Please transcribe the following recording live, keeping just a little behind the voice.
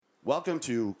Welcome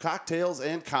to Cocktails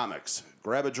and Comics.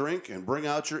 Grab a drink and bring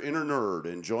out your inner nerd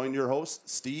and join your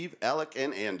hosts, Steve, Alec,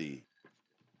 and Andy.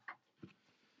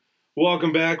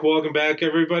 Welcome back,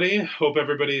 everybody. Hope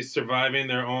everybody's surviving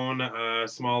their own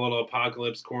small little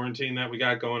apocalypse quarantine that we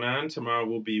got going on. Tomorrow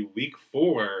will be week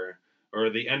 4, or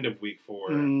the end of week 4.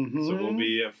 Mm-hmm. So we'll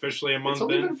be officially a month It's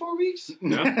only in. been 4 weeks?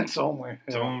 Yeah. It's only.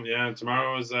 Yeah. So,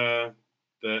 tomorrow is the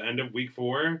end of week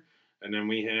 4, and then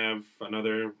we have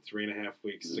another 3.5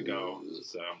 weeks to go.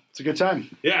 So It's a good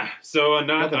time. yeah, so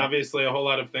not Nothing. obviously a whole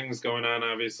lot of things going on,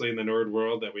 obviously, in the nerd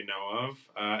world that we know of.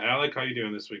 Alec, how you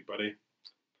doing this week, buddy?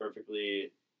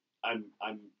 Perfectly. I'm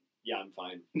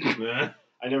fine. Yeah.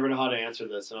 I never know how to answer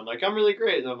this, and I'm like, I'm really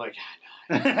great, and I'm like,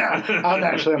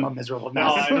 I'm a miserable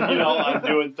no, mess. I'm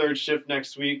doing third shift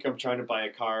next week. I'm trying to buy a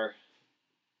car.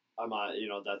 I'm on,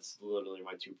 that's literally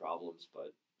my 2 problems,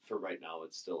 but for right now,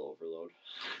 it's still overload.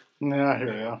 Yeah, I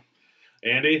hear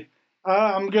you. Andy?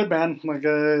 I'm good, man. Like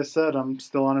I said, I'm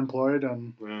still unemployed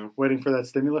and Yeah. waiting for that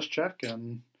stimulus check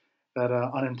and that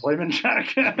unemployment check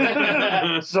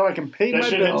so I can pay That my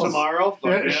should bills. hit tomorrow.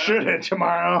 Yeah, Fuck it should hit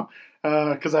tomorrow.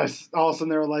 Because all of a sudden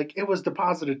they were like, it was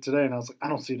deposited today, and I was like, I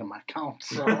don't see it in my account.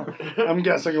 So I'm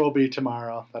guessing it will be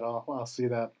tomorrow that I'll see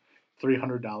that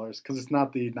 $300 because it's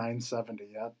not the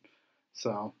 $970 yet.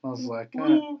 So I was like,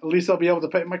 at least I'll be able to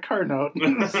pay my car note.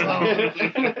 So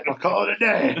I'll call it a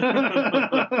day.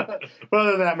 But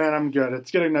other than that, man, I'm good. It's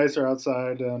getting nicer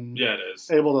outside and Yeah, it is.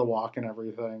 able to walk and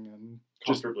everything and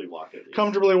just Comfortably walk it.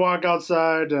 comfortably walk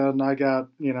outside. And I got,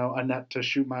 a net to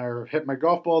hit my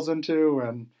golf balls into,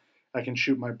 and I can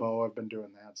shoot my bow. I've been doing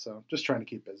that. So just trying to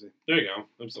keep busy. There you go.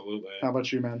 Absolutely. How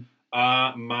about you, man?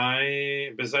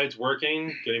 Besides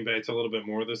working, getting back to a little bit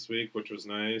more this week, which was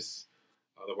nice.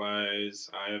 Otherwise,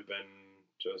 I have been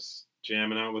just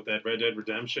jamming out with that Red Dead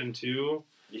Redemption 2,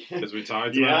 because we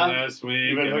talked about it last week.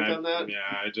 You been and hooked on that? Yeah,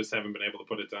 I just haven't been able to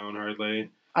put it down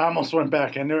hardly. I almost went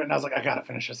back into it, and I was like, I got to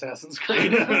finish Assassin's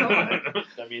Creed.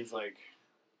 That means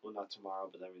not tomorrow,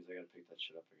 but that means I got to pick that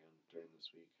shit up again during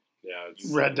this week. Yeah,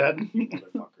 it's Red Dead.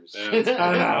 Motherfuckers. Yeah, it's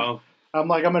I know. well,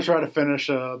 I'm going to try to finish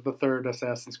the third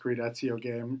Assassin's Creed Ezio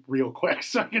game real quick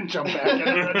so I can jump back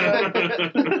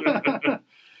into Red Dead.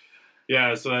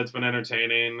 yeah, so that's been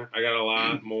entertaining. I got a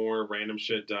lot more random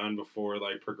shit done before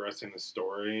progressing the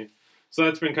story. So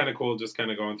that's been kind of cool, just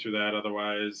kind of going through that.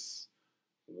 Otherwise,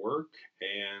 work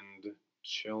and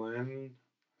chilling.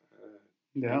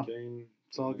 Yeah, Thinking.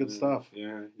 it's all good stuff.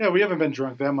 Yeah. Yeah, we haven't been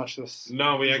drunk that much this.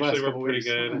 No, we these actually last were couple pretty weeks.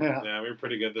 good. Yeah. Yeah, we were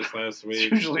pretty good this last week.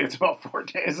 Usually it's about 4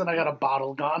 days, and I got a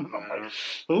bottle gone. And I'm like,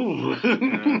 ooh.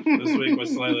 Yeah, this week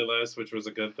was slightly less, which was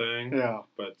a good thing. Yeah.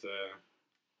 But,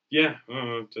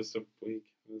 just a week.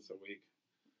 It was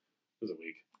a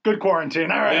week. Good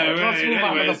quarantine. All right, Yeah, let's move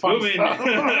on to the anyways,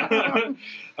 fun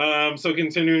stuff. So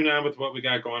continuing on with what we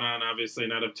got going on, obviously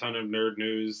not a ton of nerd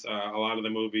news. A lot of the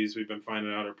movies we've been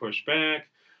finding out are pushed back,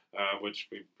 which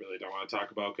we really don't want to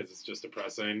talk about because it's just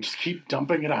depressing. Just keep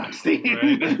dumping it on, Steve.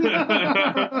 Right.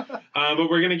 But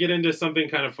we're going to get into something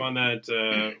kind of fun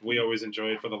that we always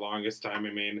enjoyed for the longest time.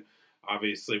 I mean,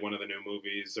 obviously one of the new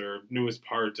movies or newest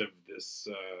part of this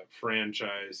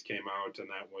franchise came out, and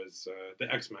that was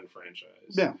the X-Men franchise.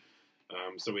 Yeah.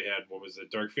 So we had,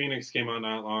 Dark Phoenix came out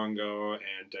not long ago,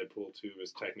 and Deadpool 2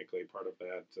 is technically part of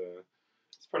that.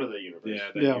 It's part of the universe. Yeah,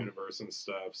 that universe and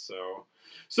stuff. So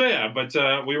yeah, but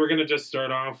we were going to just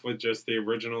start off with just the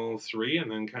original 3 and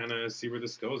then kind of see where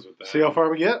this goes with that. See how far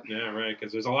we get? Yeah, right,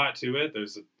 because there's a lot to it.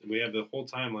 We have the whole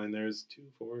timeline. There's 2,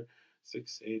 4,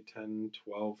 6, 8, 10,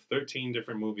 12, 13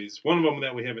 different movies. One of them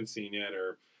that we haven't seen yet,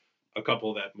 or a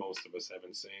couple that most of us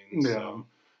haven't seen. Yeah. So,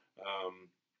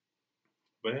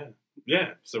 but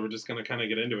yeah. So we're just gonna kind of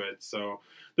get into it. So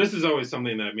this is always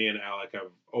something that me and Alec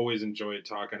have always enjoyed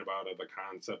talking about, of the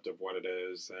concept of what it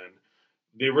is. And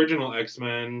the original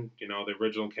X-Men, the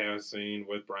original casting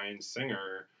with Bryan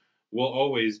Singer, will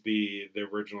always be the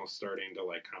original starting to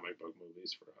comic book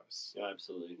movies for us. Yeah,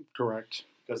 absolutely. Correct.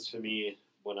 Because to me,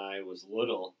 when I was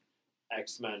little,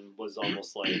 X-Men was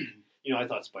almost like, I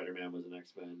thought Spider-Man was an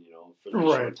X-Men, for the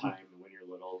short time when you're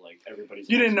little, everybody's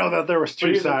You an didn't X-Men. know that there was But 2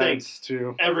 here's the sides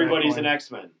to Everybody's that an coin.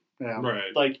 X-Men. Yeah.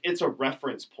 Right. It's a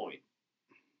reference point.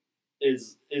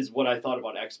 Is what I thought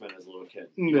about X-Men as a little kid.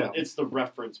 Yeah. It's the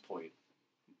reference point.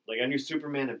 I knew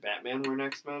Superman and Batman were an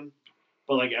X-Men,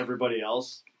 but everybody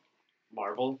else,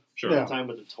 Marvel, Sure. Yeah. at the time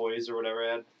with the toys or whatever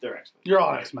I had, they're X-Men. You're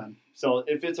all X-Men. So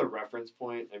if it's a reference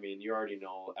point, I mean, you already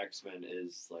know X-Men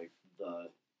is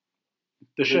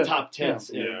the shit. top tens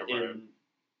Yeah, right. in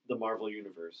the Marvel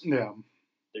universe. Yeah.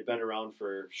 They've been around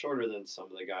for shorter than some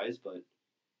of the guys, but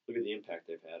look at the impact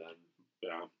they've had on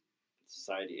Yeah.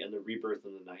 society. And the rebirth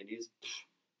in the 90s,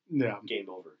 Yeah. game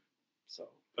over. So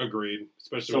Agreed,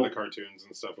 especially So- with the cartoons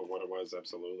and stuff of what it was.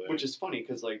 Absolutely. which is funny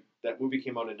because like that movie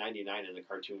came out in '99 and the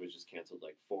cartoon was just canceled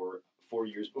like four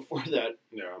years before that.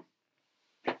 yeah.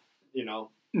 You know,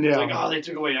 Yeah. it's like, oh, they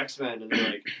took away X-Men, and they're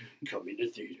like, coming to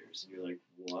theaters, and you're like,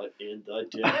 what in the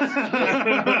dick?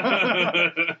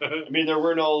 I mean, there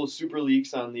were no super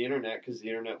leaks on the internet because the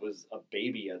internet was a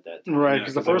baby at that time. Right, Yeah,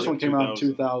 because the 'cause that first was one came out in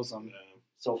 2000. 2000. Yeah.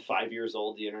 So 5 years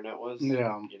old the internet was.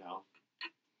 Yeah. You know,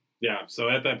 Yeah. So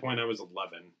at that point, I was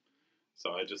 11,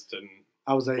 so I just didn't.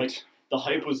 I was 8. Like, the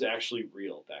hype was actually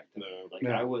real back then. No. Like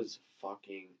Yeah. I was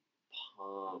fucking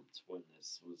pumped when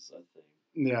this was a thing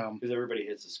Yeah. because everybody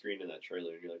hits the screen in that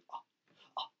trailer, and you're like,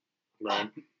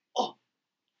 Right.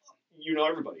 you know,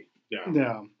 everybody. Yeah.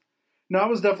 Yeah. No, I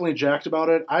was definitely jacked about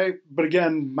it. But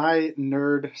again, my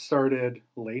nerd started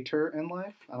later in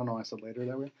life. I don't know why I said later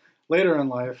that way. Later in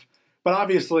life. But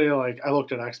obviously, like, I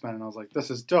looked at X-Men and I was like,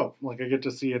 this is dope. Like, I get to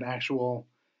see the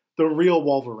real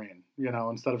Wolverine, you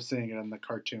know, instead of seeing it in the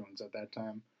cartoons at that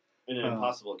time. And an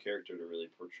impossible character to really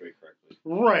portray correctly.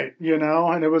 Right, you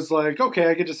know, and it was like, okay,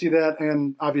 I get to see that,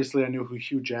 and obviously I knew who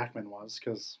Hugh Jackman was,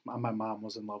 because my mom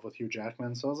was in love with Hugh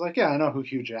Jackman, so I was like, yeah, I know who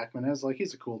Hugh Jackman is, like,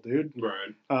 he's a cool dude.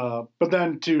 Right. But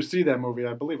then to see that movie,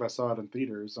 I believe I saw it in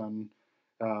theaters, and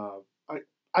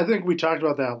I think we talked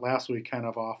about that last week, kind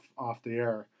of off the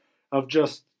air, of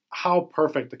just how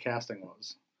perfect the casting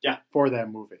was. Yeah. For that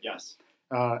movie. Yes.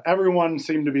 Everyone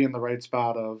seemed to be in the right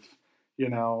spot of, you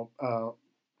know,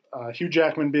 Hugh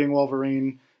Jackman being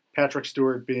Wolverine, Patrick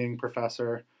Stewart being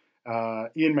Professor,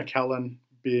 Ian McKellen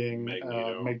being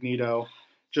Magneto.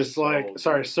 Just like,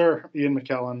 Sir Ian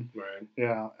McKellen. Right.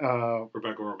 Yeah.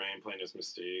 Rebecca Romijn playing as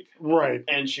Mystique. Right.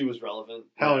 And she was relevant.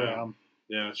 Hell Yeah. yeah.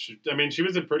 Yeah, she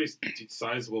was a pretty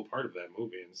sizable part of that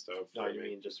movie and stuff. No, I you mean,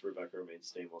 mean just Rebecca Romijn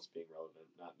Stamos being relevant,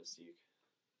 not Mystique.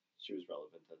 She was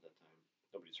relevant at that time.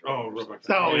 Nobody's heard Oh, of her Rebecca.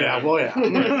 since. Oh, yeah. Well,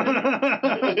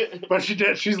 yeah. But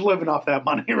she's living off that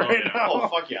money right yeah. now. Oh,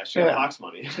 fuck yeah. She got Yeah. Fox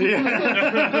money.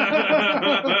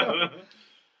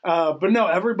 Yeah. But no,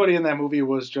 everybody in that movie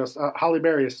was just Halle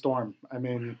Berry is Storm. I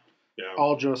mean, yeah.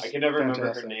 all just I can never remember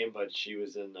fantastic. her name, but she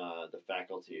was in The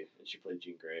Faculty, and she played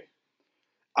Jean Grey.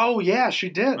 Oh yeah, she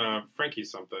did. Frankie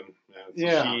something.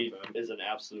 Yeah. She is an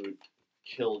absolute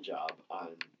kill job on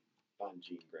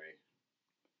Jean Grey.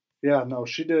 Yeah, no,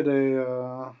 she did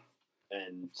a.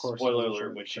 And Of course, spoiler she was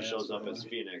alert, when she fast, shows up yeah. as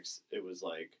Phoenix, it was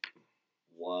like,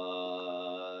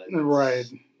 what? Right.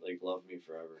 Like, love me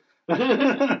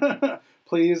forever.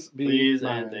 Please be Please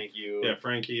mine. and thank you. Yeah,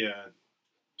 Frankie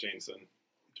Jansen.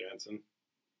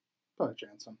 Probably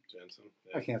Jansen.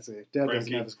 Yeah. I can't see. Dad doesn't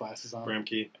Frankie. have his glasses on.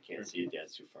 Frankie. I can't see it.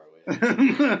 Dad's too far away.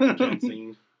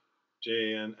 Jansen.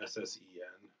 Janssen.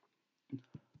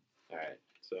 All right.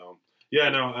 So yeah,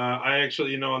 no, I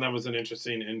actually, and that was an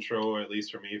interesting intro, at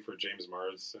least for me, for James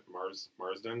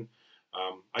Marsden.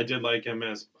 I did like him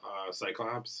as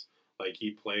Cyclops. Like,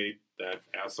 he played that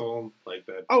asshole, like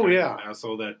that. Oh, kind yeah. of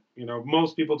asshole that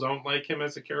most people don't like him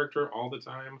as a character all the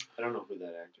time. I don't know who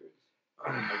that actor is.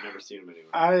 I've never seen him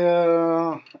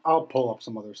anywhere. I'll pull up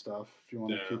some other stuff if you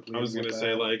want to Yeah, keep. I was going gonna to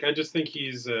say, like, I just think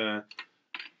he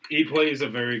plays a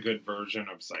very good version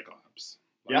of Cyclops.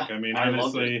 Like, Yeah, I mean, I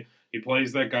love honestly, he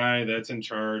plays that guy that's in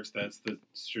charge, that's the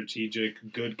strategic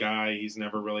good guy. He's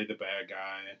never really the bad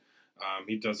guy.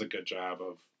 He does a good job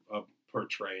of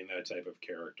portraying that type of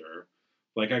character.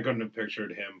 Like, I couldn't have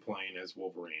pictured him playing as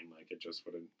Wolverine. Like, it just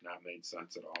would have not made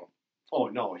sense at all. Oh,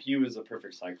 no. He was a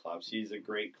perfect Cyclops. He's a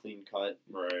great clean cut.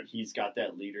 Right. He's got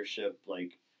that leadership,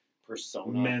 like,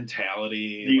 persona.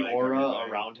 Mentality. The like, aura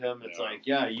everything. around him. It's Yeah. like,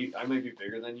 yeah, I might be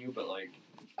bigger than you, but, like,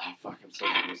 fuck, I'm so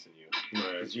nervous than you.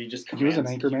 Right. 'Cause he just He was an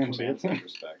commands, Anchorman, commands too. that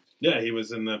respect. Yeah, he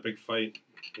was in the big fight.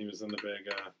 He was in the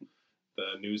big,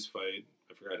 the news fight.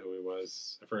 I forgot who he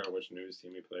was. I forgot which news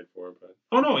team he played for. But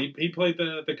he played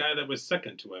the guy that was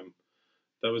second to him.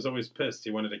 That was always pissed. He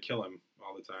wanted to kill him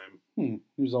all the time. He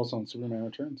was also on Superman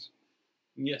Returns.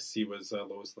 Yes, he was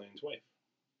Lois Lane's wife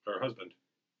or husband.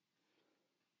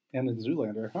 And in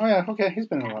Zoolander. Oh yeah, okay, he's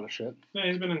been in a lot of shit. Yeah,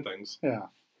 he's been in things. Yeah.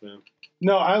 Yeah.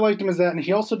 No, I liked him as that, and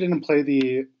he also didn't play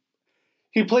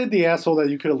he played the asshole that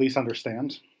you could at least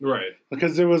understand. Right.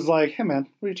 Because it was like, hey man,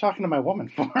 what are you talking to my woman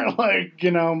for? Like,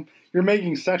 you're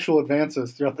making sexual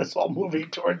advances throughout this whole movie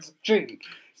towards Jane.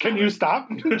 Can you stop?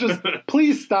 Just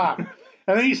please stop.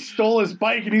 And then he stole his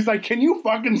bike, and he's like, can you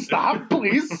fucking stop,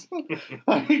 please?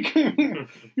 Like, he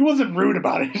wasn't rude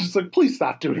about it. He's just like, please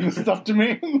stop doing this stuff to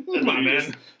me. Come on,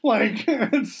 man. Like,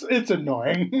 it's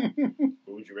annoying.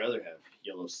 What would you rather have?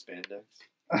 Yellow spandex?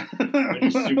 When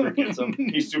he super gets him.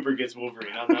 He super gets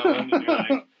Wolverine on that one. And you're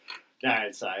like, Nah,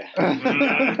 it's I.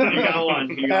 You got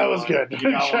one. That was good.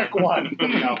 You got Check one.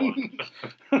 one. You got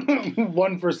one.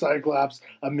 One for Cyclops,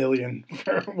 a million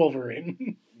for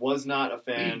Wolverine. Was not a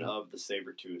fan of the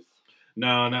Sabretooth.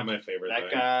 No, not my favorite. That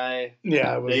thing. guy.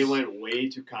 Yeah, it was, They went way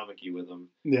too comic-y with him.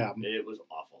 Yeah, It was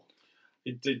awful.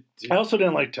 It did. I also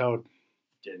didn't like Toad.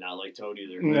 Did not like Toad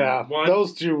either. Yeah, What?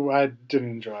 those two I didn't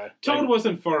enjoy. Toad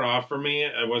wasn't far off for me.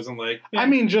 I wasn't like. I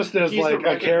mean, just as He's like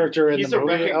a character in he's the a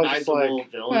movie, I was just recognizable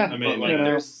like, villain, eh, I but mean, like you know.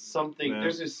 there's something. Yeah.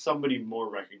 There's just somebody more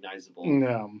recognizable.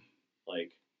 yeah.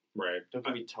 Like, right. don't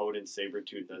give me Toad and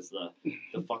Sabretooth as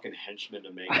the fucking henchman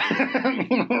to make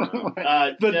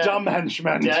The dumb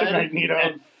henchman to dead Magneto.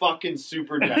 and fucking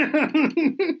super dead.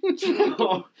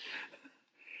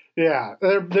 Yeah,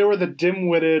 they were the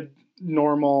dim-witted,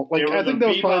 normal. Like I think that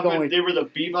was probably the only. They were the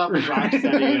Bebop and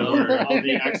Rocksteady of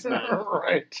the X-Men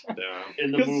Right. Yeah.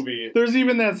 in the 'Cause movie. There's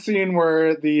even that scene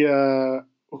where the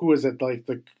who is it? Like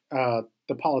the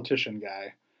politician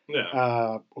guy.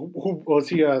 Yeah. Who was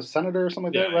he, a senator or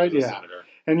something like that? Right? he was a Yeah. senator.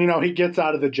 And he gets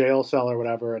out of the jail cell or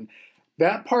whatever, and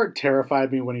that part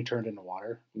terrified me when he turned into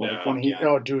water. Like, Yeah. when he, Yeah.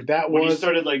 oh, dude, that When he was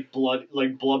started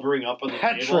blubbering up on the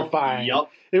petrifying. table.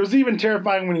 It was even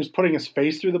terrifying when he was putting his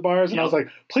face through the bars, and I was like,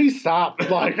 "Please stop!"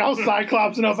 Like I was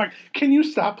Cyclops, and I was like, "Can you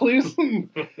stop, please?"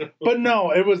 But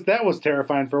no, that was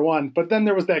terrifying for one. But then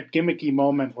there was that gimmicky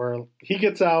moment where he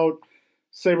gets out,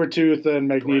 Sabretooth and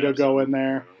Magneto Grabs go him. in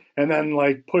there, and then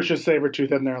like pushes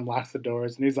Sabretooth in there and locks the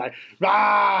doors, and he's like,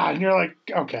 "Ah!" And you're like,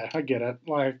 "Okay, I get it."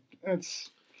 Like it's.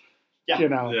 Yeah.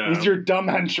 Yeah. He's your dumb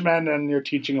henchman, and you're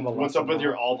teaching him a lesson. What's up with now.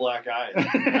 your all black eyes?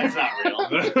 That's not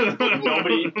real.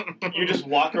 Nobody. You just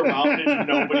walk around and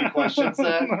nobody questions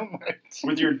that. Right.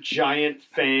 With your giant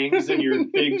fangs and your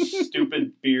big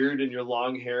stupid beard and your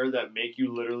long hair that make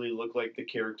you literally look like the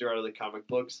character out of the comic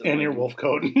books. And like, your wolf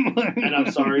coat. And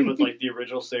I'm sorry, but like the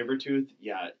original Sabretooth,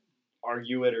 yeah,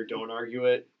 argue it or don't argue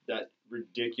it. That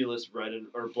ridiculous red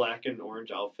or black and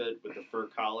orange outfit with the fur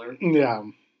collar. Yeah.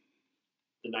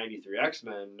 The 93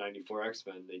 X-Men, 94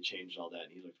 X-Men, they changed all that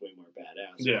and he looked way more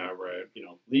badass. Yeah, right.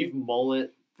 Leave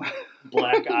mullet,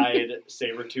 black-eyed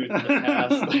Sabretooth in the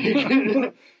past.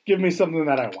 Like, Give me something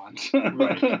that I want.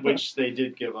 right, which they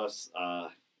did give us.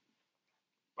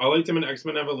 I liked him in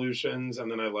X-Men Evolutions, and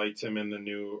then I liked him in the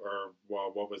new,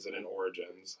 what was it, in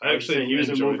Origins. I actually he was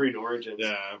in enjoyed. Wolverine Origins.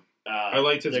 Yeah, I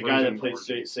liked his the guy version that played in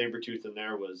Origins. Sabretooth in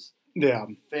there was Yeah.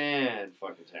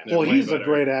 fan-fucking-tastic. Well, way he's a better.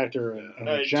 great actor in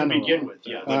to general. begin with,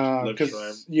 yeah. Liv Because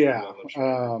Schreiber. yeah, Liv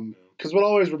Schreiber. because what I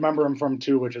always remember him from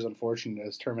too, which is unfortunate,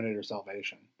 is Terminator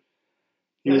Salvation.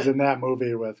 He was in that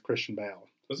movie with Christian Bale.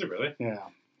 Was it really? Yeah,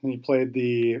 and he played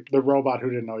the robot who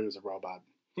didn't know he was a robot.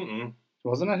 Mm-mm.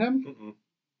 Wasn't it him? Mm-mm.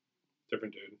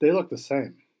 Different dude. They look the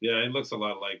same. Yeah, he looks a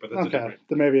lot alike, but that's a Okay, different.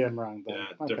 then maybe I'm wrong. Then. Yeah,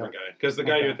 Okay. different guy. Because the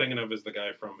guy Okay. you're thinking of is the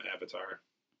guy from Avatar.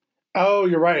 Oh,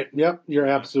 you're right. Yep, you're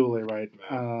Yeah. absolutely right.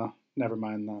 Yeah. Never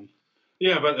mind then.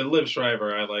 Yeah, but Liv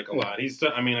Schreiber I like a Yeah. lot. He's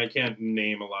still, I mean, I can't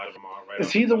name a lot of them all right. Is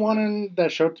off he the top one of my- in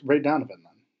that show, Ray Donovan,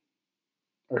 then?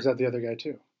 Or is that the other guy,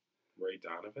 too? Ray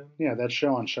Donovan? Yeah, that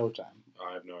show on Showtime.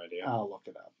 I have no idea. I'll look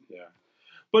it up. Yeah.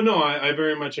 But no, I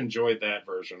very much enjoyed that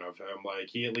version of him. Like,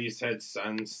 he at least had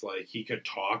sense. Like, he could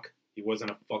talk. He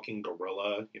wasn't a fucking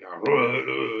gorilla. He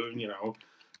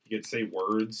could say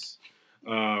words.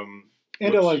 And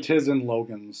Which- I liked his and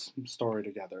Logan's story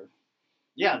together.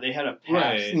 Yeah, they had a past.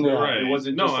 Right, Yeah. right. It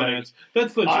wasn't no, just and like,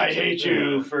 that's legit. I hate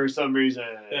you Yeah. for some reason.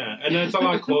 Yeah, and it's a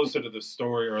lot closer to the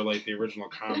story or like the original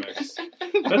comics.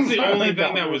 That's the I only like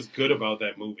thing that one. was good about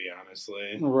that movie,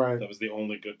 honestly. Right. That was the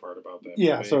only good part about that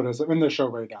Yeah, movie. so it is. In the show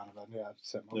Ray Donovan. Yeah,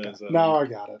 same. Okay. Yeah, so- Now I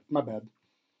got it. My bad.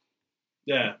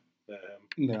 Yeah.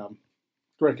 Yeah.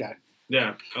 Great guy.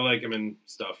 Yeah, I like him and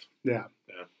stuff. Yeah.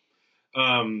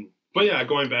 But yeah,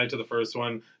 going back to the first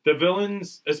one, the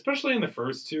villains, especially in the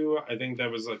first two, I think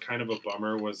that was a kind of a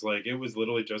bummer. Was like it was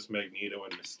literally just Magneto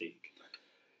and Mystique.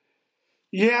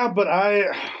 Yeah, but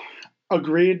I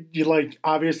agreed. You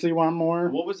obviously want more.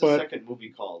 What was the but second movie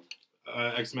called?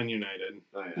 X-Men United.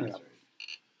 Oh, yeah, Yeah. that's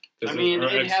right. I mean,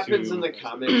 it happens in the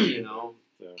comics,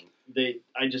 Yeah.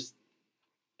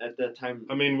 At that time,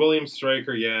 I mean, William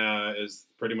Stryker, is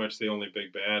pretty much the only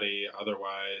big baddie.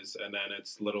 Otherwise, and then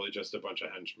it's literally just a bunch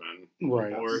of henchmen.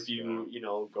 Right. or if you,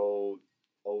 go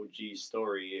OG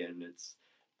story and it's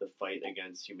the fight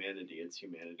against humanity, it's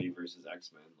humanity versus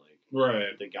X-Men. Like,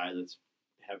 Right. the guy that's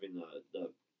having the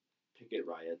picket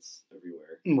riots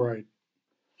everywhere. Right.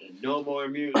 And no more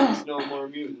mutants, no more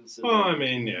mutants. And Well, I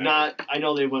mean, yeah. I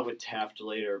know they went with Taft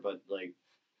later, but like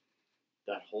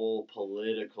that whole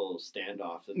political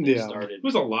standoff that they started. It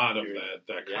was a lot of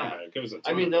that Yeah. comic. It was a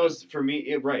ton I mean, of that was for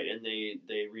me right, and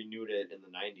they renewed it in the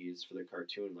 '90s for the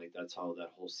cartoon. Like that's how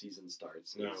that whole season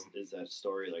starts. Yeah. Is that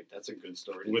story? Like that's a good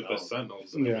story to with tell. the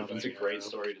Sentinels. And Yeah. everything, It's a great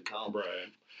story to tell. Right.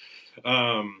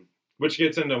 Which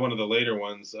gets into one of the later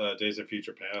ones, Days of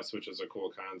Future Past, which is a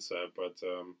cool concept. But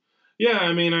yeah,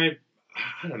 I mean, I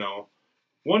don't know.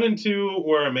 1 and 2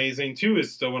 were amazing. 2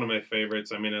 is still one of my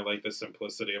favorites. I mean, I like the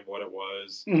simplicity of what it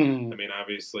was. Mhm. I mean,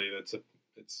 obviously,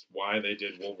 it's why they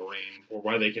did Wolverine, or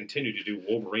why they continue to do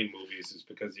Wolverine movies, is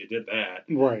because you did that,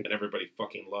 Right. and everybody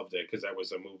fucking loved it, because that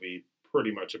was a movie pretty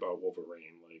much about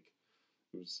Wolverine. Like,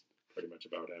 it was pretty much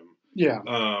about him. Yeah.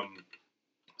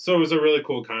 So it was a really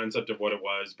cool concept of what it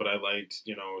was, but I liked,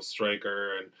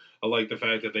 Stryker, and I liked the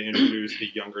fact that they introduced the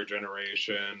younger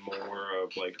generation more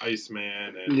of, like,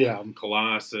 Iceman and Yeah.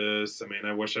 Colossus. I mean,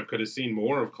 I wish I could have seen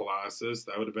more of Colossus.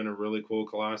 That would have been a really cool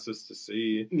Colossus to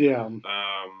see. Yeah.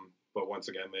 But once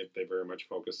again, they very much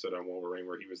focused it on Wolverine,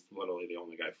 where he was literally the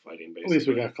only guy fighting, At basically. least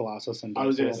we got Colossus and Deadpool. I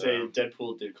was gonna say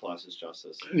Deadpool did Colossus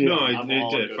justice. Yeah. No, I'm it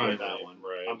all did, good finally. with that one.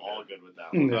 Right. I'm all good with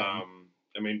that one. Yeah.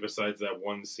 I mean, besides that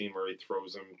one scene where he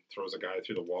throws a guy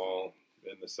through the wall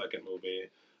in the second movie,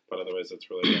 but otherwise that's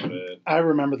really about it. I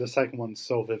remember the second one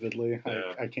so vividly.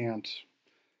 Yeah. I can't.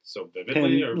 So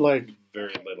vividly, or like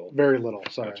very little? very little.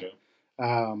 Sorry. Gotcha.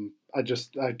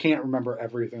 I can't remember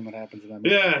everything that happens in that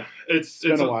movie. Yeah, it's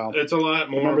been a while. It's a lot I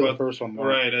more remember about the first one more.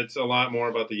 right. It's a lot more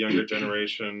about the younger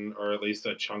generation, or at least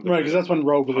a chunk of Right, it. because that's when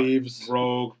Rogue leaves.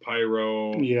 Rogue,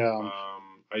 Pyro, Yeah.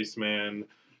 Iceman,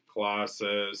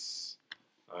 Colossus,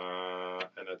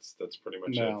 and that's pretty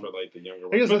much Yeah. it for like the younger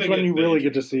ones. I guess But that's they when you they really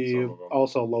get to introduced see some of them.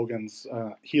 also Logan's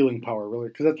healing power, really,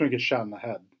 because that's when he gets shot in the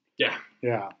head. Yeah.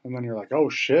 Yeah, and then you're like, oh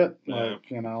shit, Yeah. like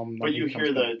then But you he comes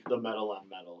hear back. the metal on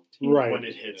metal Right. when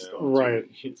it hits Yeah. though, too. Right.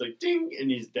 It's like ding,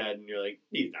 and he's dead, and you're like,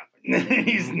 he's not.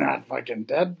 He's not fucking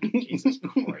dead. Jesus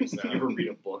Christ! No. You ever read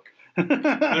a book?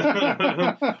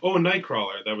 Oh,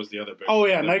 Nightcrawler. That was the other big. Oh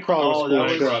yeah, Nightcrawler was Oh, cool. that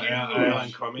was- shit.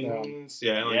 Alan Cummings.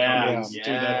 Yeah, Alan Yeah, Cummings. yeah.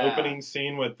 Dude, that opening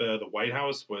scene with the White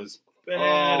House was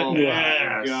bad. Oh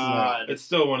Yeah. my god! It's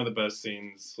still one of the best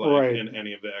scenes Right. in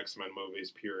any of the X-Men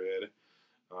movies, period.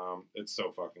 It's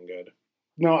so fucking good.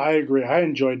 No, I agree. I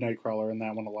enjoyed Nightcrawler in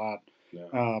that one a lot.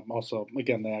 Yeah. Also,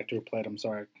 again, the actor who played him.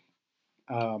 Sorry.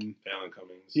 Alan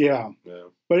Cummings. Yeah, Yeah.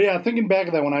 but yeah, thinking back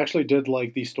at that one, I actually did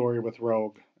like the story with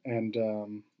Rogue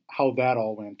and how that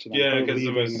all went. And Yeah, her because it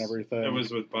leaving was and everything. It was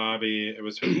with Bobby. It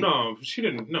was her. No, she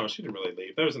didn't. No, she didn't really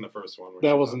leave. That was in the first one. where that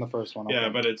she was left. in the first one. Yeah,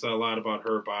 okay. but it's a lot about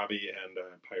her, Bobby, and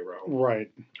Pyro. Right.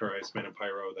 Her Iceman and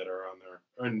Pyro that are on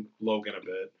there, and Logan a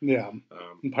bit. Yeah.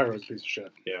 And Pyro's a piece of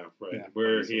shit. Yeah, right. Yeah.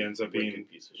 Where He's he a ends up wicked being.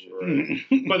 piece of shit.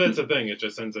 Right. But that's the thing. It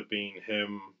just ends up being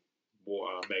him,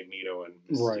 Magneto, and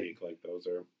Mystique. Right. Like those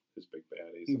are his big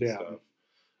baddies and Yeah. stuff.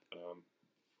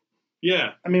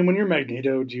 Yeah. I mean, when you're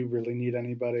Magneto, do you really need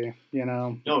anybody? You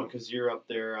know, No, because you're up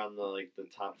there on the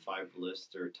top 5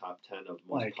 list or top 10 of most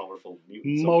Like, powerful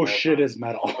mutants. of most all shit time. is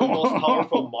metal. The most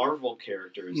powerful Marvel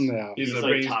characters. Yeah. He's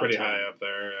like he's top pretty 10. high up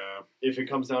there. Yeah. If it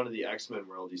comes down to the X-Men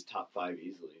world, he's top 5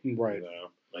 easily. Right. Yeah.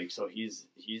 Like, so he's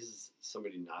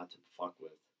somebody not to fuck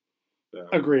with. Yeah.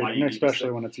 Agreed, Why and you need to especially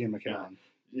say- when it's Ian McKellen.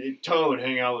 Toad,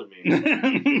 hang out with me.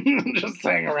 Just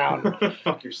hang around.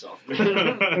 Fuck yourself,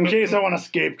 man. In case I want a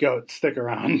scapegoat, stick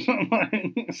around.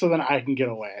 So then I can get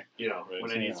away. You know, Right.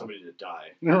 when I Yeah. need somebody to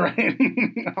die. Right?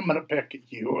 I'm going to pick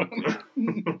you.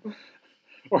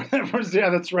 Or that first, yeah,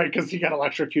 that's right, because he got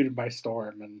electrocuted by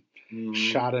Storm and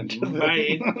shot into the...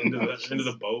 Right. into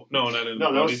the boat. No, not into the No,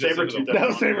 boat. that was He just into Sabretooth the That boat.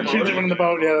 was Sabretooth that went in the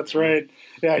boat. Yeah, that's right.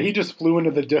 Yeah, he just flew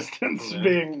into the distance, Yeah.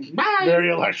 being very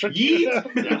electrocuted.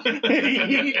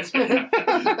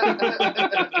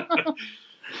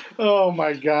 Oh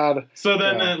my god. So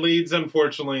then Yeah. that leads,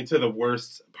 unfortunately, to the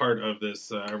worst part of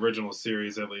this original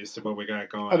series, at least, of what we got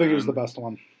going I think it was on. the best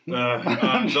one. The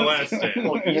Last Stand.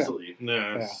 Well, easily.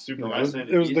 Yeah, Yeah. super The It Last was, Stand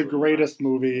it was the easily greatest best.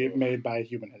 movie made by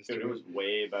human Dude, history. it was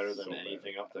way better than So bad.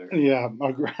 anything up there. Yeah,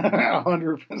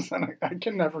 100%. I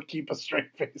can never keep a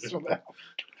straight face with that.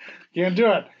 Can't do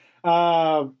it.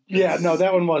 Yeah, no,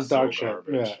 that one was so dog shit.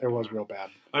 garbage. Yeah, it was real bad.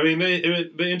 I mean, they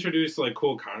introduced like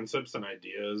cool concepts and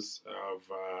ideas of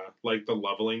like the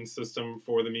leveling system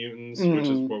for the mutants, which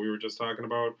is Mhm. what we were just talking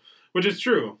about. Which is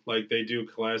true. Like they do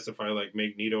classify like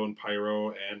Magneto and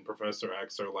Pyro and Professor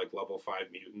X are like level 5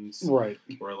 mutants. Right.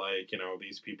 Where like,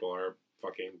 these people are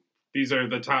fucking. These are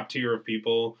the top tier of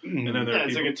people, and then there Yeah, are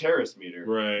it's people. like a terrorist meter.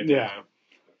 Right. Yeah.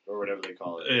 Or whatever they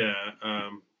call it. Yeah.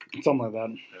 Something like that.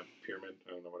 Yeah, pyramid.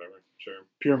 I don't know. Whatever. Sure.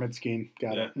 Pyramid scheme.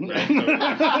 Got Yeah,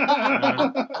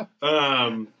 it.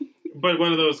 But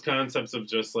one of those concepts of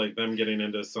just like them getting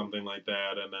into something like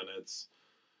that, and then it's,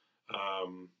 I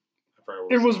forgot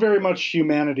what It was very called. much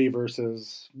humanity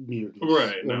versus mutants.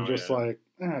 Right, And no, just yeah. like,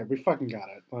 all right, we fucking got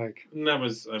it. Like, And that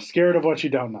was scared of what you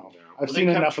don't know. Yeah. I've Well, seen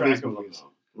they kept enough of track these them, movies.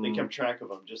 though. They kept track of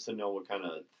them just to know what kind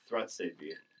of threats they'd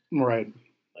be. Right.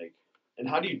 Like, and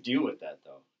how do you deal with that,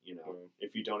 though? You know, Mm.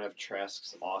 if you don't have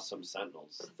Trask's awesome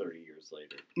Sentinels 30 years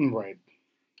later. Right.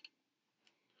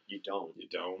 You don't. You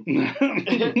don't.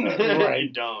 Right. You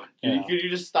don't. Yeah. Could you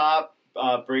just stop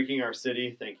breaking our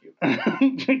city? Thank you.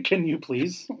 Can you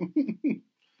please?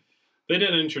 They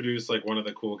did introduce like one of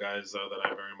the cool guys though that I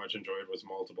very much enjoyed was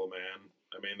Multiple Man.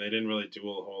 I mean, they didn't really do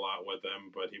a whole lot with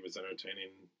him, but he was entertaining.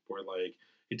 Where like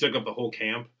he took up the whole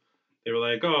camp. They were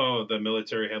like, oh, the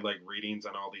military had like readings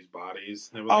on all these bodies.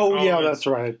 They were like, Oh, yeah, it's- that's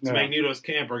right. It's Yeah. Magneto's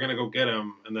camp. We're gonna go get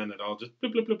him, and then it all just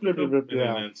blip, blip, blip, blip, Blip, blip, blip, and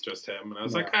yeah. then it's just him. And I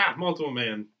was Yeah. like, Multiple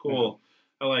Man, cool.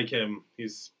 I like him.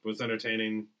 Was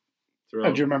entertaining.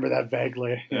 I do remember that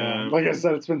vaguely. Yeah. Yeah. Like I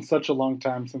said, it's been such a long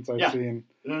time since I've Yeah. seen.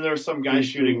 And then there was some guy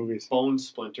These three shooting movies. bone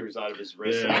splinters out of his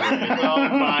wrist. Yeah. And I was like,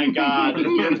 oh my god,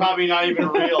 you're probably not even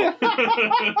real.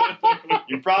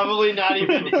 You're probably not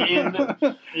even in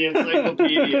the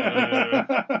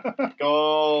encyclopedia.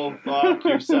 Go fuck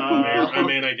yourself. I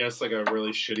mean, I guess like a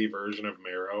really shitty version of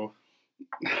Marrow.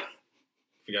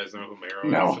 If you guys know who Marrow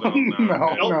No, is, at all? no,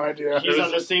 okay. Nope. no idea. He's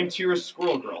on the same tier as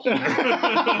Squirrel Girl.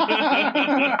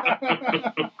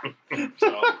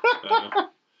 So,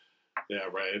 Yeah,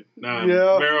 right.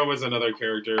 Yeah. Marrow was another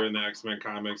character in the X-Men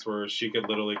comics where she could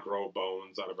literally grow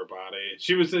bones out of her body.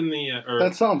 She was in the...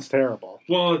 That sounds terrible.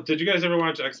 well, did you guys ever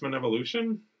watch X-Men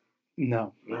Evolution?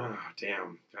 No. Oh,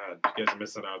 damn. God, you guys are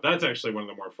missing out. That's actually one of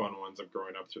the more fun ones of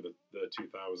growing up through the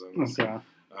 2000s. Okay.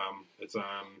 It's on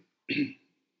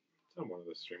one of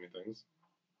the streaming things.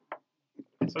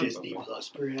 It's on Disney something. Plus,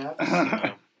 perhaps.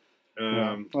 Yeah.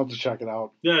 Yeah, I'll have to check it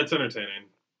out. Yeah, it's entertaining.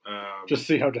 Just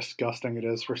see how disgusting it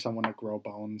is for someone to grow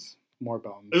bones. More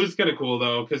bones. It was kind of cool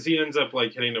though, because he ends up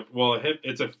like hitting a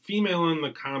it's a female in the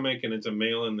comic and it's a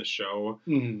male in the show,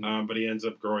 Mhm. but he ends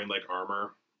up growing like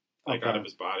armor, like out Okay. of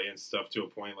his body and stuff to a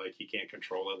point like he can't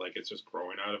control it, like it's just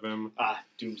growing out of him.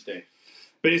 Doomsday.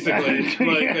 Basically,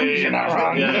 like You're not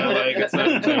wrong. yeah, like it's not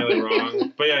entirely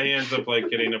wrong, but yeah, he ends up like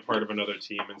getting a part of another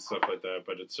team and stuff like that.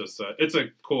 But it's just it's a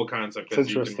cool concept It's because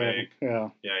you can interesting. make Yeah.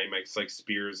 he makes like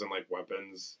spears and like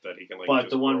weapons that he can like. But just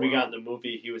the one grow we got out. in the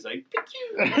movie, he was like,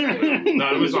 No,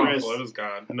 it was Chris. awful. It was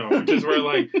God. No, just where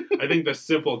like I think the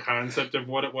simple concept of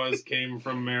what it was came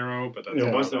from Marrow, but that's Yeah.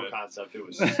 there was about no it. concept. It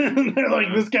was They're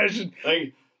like, this guy should.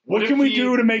 like, What if can we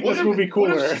do to make what this if- movie What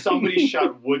cooler? if somebody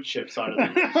shot wood chips out of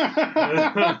them?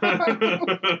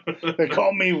 They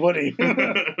call me Woody.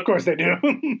 Of course they do.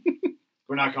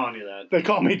 We're not calling you that. They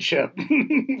call me Chip.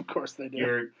 Of course they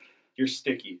do. You're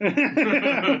sticky.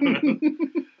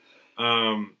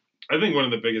 I think one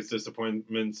of the biggest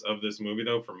disappointments of this movie,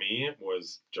 though, for me,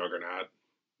 was Juggernaut.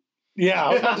 Yeah, I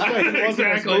was about to say, it wasn't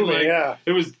Exactly, this movie, like- yeah.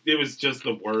 It was just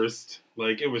the worst.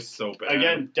 Like it was so bad.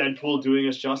 Again, Deadpool doing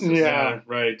us justice. Yeah.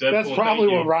 right. Deadpool, That's probably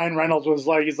thank what you. Ryan Reynolds was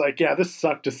like. He's like, yeah, this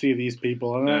sucked to see these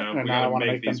people in it, Yeah, and we now I gotta want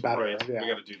to make them these better. right. Yeah. We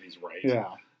got to do these right. Yeah.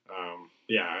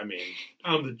 Yeah. I mean,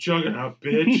 I'm the Juggernaut,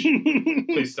 bitch.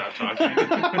 Please stop talking.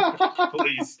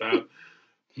 Please stop.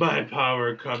 My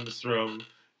power comes from,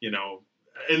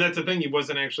 and that's the thing. He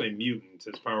wasn't actually a mutant.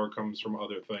 His power comes from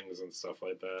other things and stuff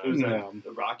like It that. was Yeah.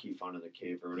 the Rocky font of the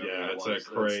cave or whatever. Yeah, that it's was,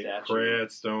 a that statue.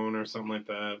 Krayt stone or something like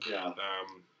that. Yeah.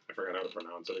 I forgot how to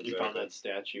pronounce it He exactly. found that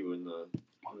statue in the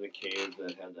cave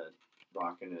that had that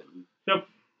rock in it. And Yep.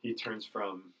 He turns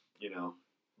from,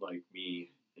 like me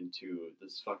into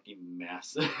this fucking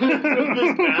massive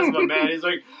this massive man. He's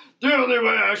like, the only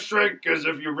way I shrink is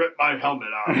if you rip my helmet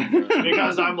off.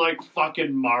 Because I'm like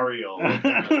fucking Mario.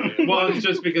 Well, it's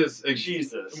just because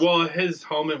Jesus. Well, his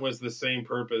helmet was the same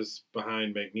purpose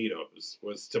behind Magneto's,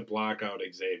 was to block out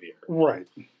Xavier. Right.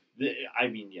 I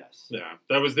mean, yes. Yeah,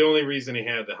 that was the only reason he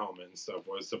had the helmet and stuff,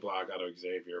 was to block out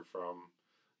Xavier from,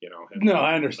 him. No,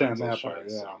 I understand mental that part.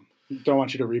 shit, Yeah. so. Don't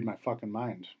want you to read my fucking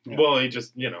mind. Yeah. Well, he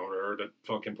just, or to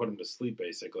fucking put him to sleep,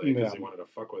 basically, because Yeah. he wanted to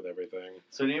fuck with everything.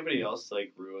 So did anybody else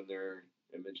like ruin their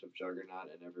image of Juggernaut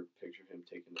and ever pictured him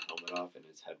taking the helmet off and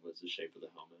his head was the shape of the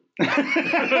helmet?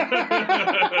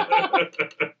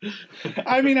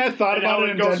 I mean, I thought And about how it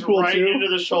in goes Deadpool right too. into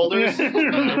the shoulders.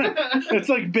 It's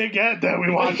like Big Ed that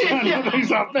we watched on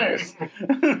Nothing's Off Base.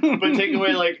 But take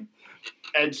away like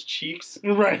Ed's cheeks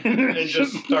Right. and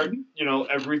just start,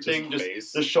 everything. Just Just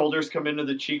face. the shoulders come into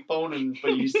the cheekbone,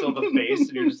 but you still have the face,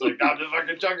 and you're just like, I'm the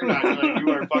fucking Juggernaut. You're like, you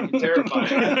are fucking terrifying.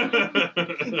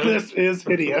 This is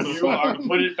hideous. You are.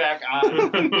 Put it back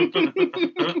on.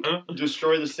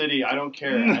 Destroy the city. I don't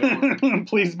care.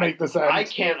 Please make this end. I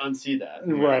can't unsee that.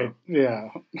 Right, yeah.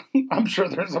 I'm sure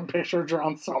there's a picture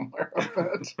drawn somewhere of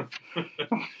it.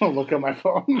 I'll look at my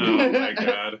phone. Oh my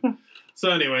god. So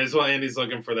anyways, while Andy's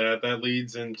looking for that, that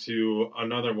leads into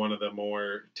another one of the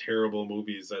more terrible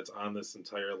movies that's on this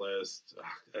entire list. Ugh,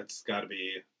 it's gotta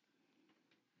be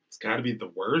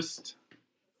the worst.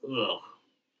 Ugh.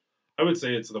 I would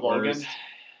say it's the Logan. worst.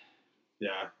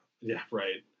 Yeah,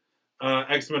 right.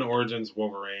 X-Men Origins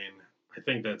Wolverine. I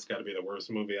think that's got to be the worst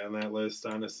movie on that list,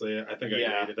 honestly. I think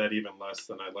I rated that even less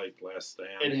than I liked Last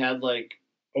Stand. It had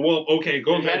Well, okay,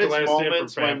 going back to Last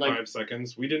Stand for when, 5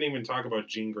 seconds, we didn't even talk about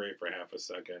Jean Grey for half a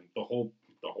second. The whole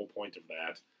point of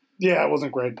that Yeah, it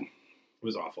wasn't great.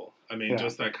 was awful. I mean,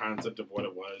 just that concept of what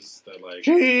it was, that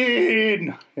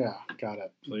Jean! Yeah, got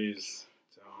it. please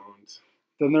don't.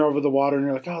 Then they're over the water, and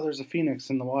you're like, oh, there's a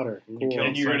phoenix in the water. You Cool. killed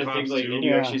and you're gonna think Cyclops, too? and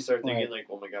you Yeah, actually start thinking right.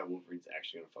 oh my god, Wolverine's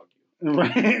actually gonna fuck you.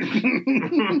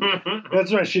 Right.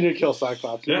 That's right, she did kill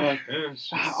Cyclops. You're like,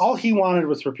 all he wanted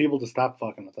was for people to stop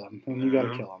fucking with him, and you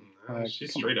gotta kill him. Like, she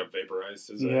straight up vaporized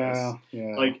his yeah, ass.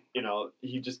 yeah.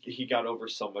 He got over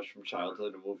so much from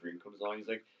childhood, and Wolverine comes along. He's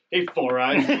like, "Hey, Four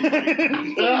Eyes." He's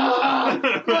like,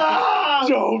 ah!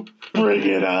 Don't bring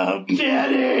it up,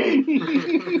 Daddy.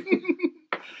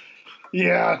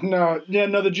 Yeah, no,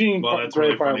 the Jean That's Grey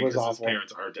really part funny was because his awful.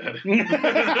 parents are dead.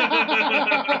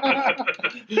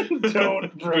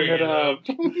 Don't bring it up.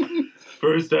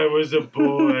 First I was a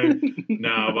boy,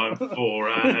 now I'm 4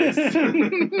 eyes.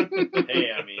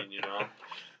 Hey, I mean,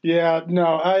 Yeah,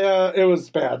 no, it was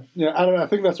bad. Yeah, I don't know. I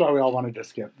think that's why we all wanted to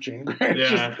skip Jean Grey.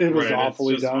 It was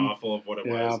awfully it's just done. awful of what it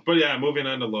Yeah. was. But yeah, moving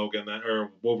on to Logan or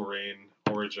Wolverine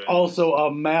Origin. Also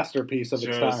a masterpiece of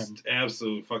its time. Just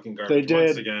absolute fucking garbage. They did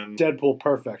once again. Deadpool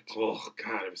perfect. Oh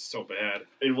god, it was so bad.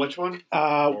 in which one?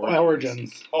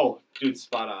 Origins. Oh, dude,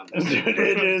 spot on.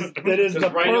 It is the Because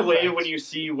right perfect. away when you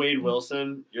see Wade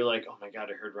Wilson, you're like, oh my god,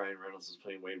 I heard Ryan Reynolds was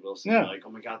playing Wade Wilson. Yeah. You're like, oh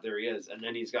my god, there he is. And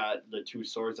then he's got the 2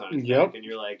 swords on his Yep. back, and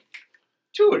you're like,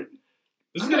 dude,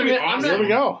 This is gonna be awesome. Here we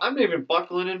go. I'm not even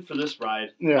buckling in for this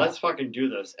ride. Yeah. Let's fucking do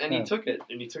this. And Yeah. he took it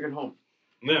home.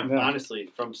 Yeah. Yeah. Honestly,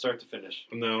 from start to finish.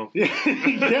 No.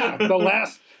 Yeah, the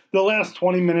last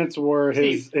 20 minutes were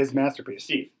his masterpiece.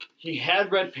 Steve, he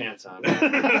had red pants on.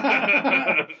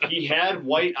 He had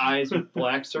white eyes with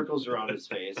black circles around his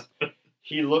face.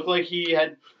 He looked like he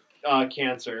had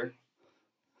cancer.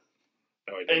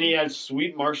 No, I And he didn't. had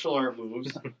sweet martial art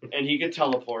moves. And he could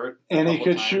teleport. And he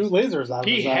couple could times. shoot lasers out of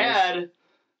He his eyes.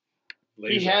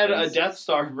 had a eyes. Death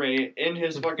Star ray in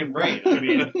his fucking brain. I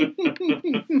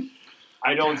mean,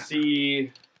 I don't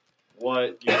see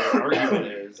what your argument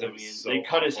is. I It was mean, so they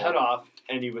cut his awful. head off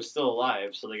and he was still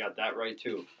alive, so they got that right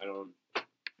too. I don't.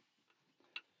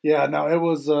 Yeah, no, it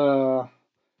was.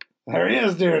 There he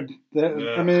is, dude.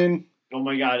 Yeah. I mean, Oh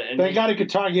my god! And thank God he could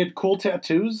talk. He had cool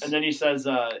tattoos. And then he says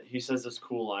this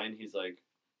cool line. He's like,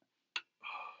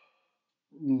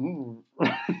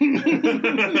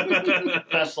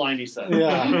 best line he said.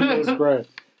 Yeah, it was great.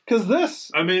 Because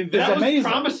this, I mean, That that was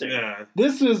amazing. promising. yeah,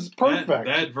 this is perfect.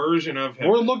 That version of him.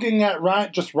 We're looking at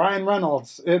Ryan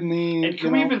Reynolds in the. And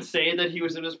can we even say that he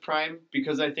was in his prime?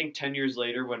 Because I think 10 years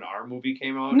later, when our movie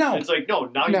came out, No. it's like now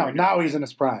now he's in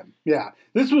his prime. Yeah,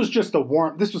 this was just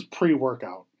This was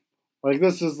pre-workout. Like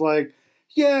this is like,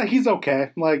 yeah, he's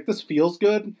okay. Like this feels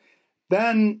good.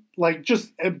 Then like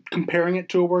just comparing it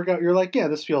to a workout, you're like, yeah,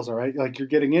 this feels all right. Like you're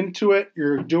getting into it,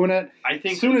 you're doing it. I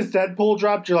think As soon as Deadpool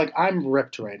dropped, you're like, I'm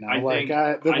ripped right now.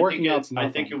 The working out's nothing.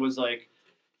 I think it was like,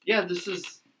 yeah,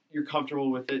 you're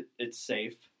comfortable with it. It's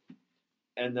safe.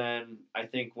 And then I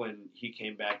think when he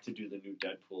came back to do the new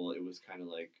Deadpool, it was kind of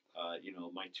like,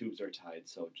 my tubes are tied,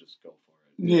 so just go for it.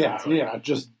 Yeah,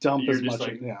 just dump You're as just much.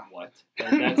 like, Yeah, what?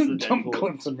 And that's the dump Deadpool.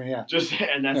 clips of me. Yeah,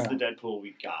 And that's Yeah. the Deadpool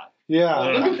we got. yeah.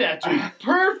 Look at that, dude. It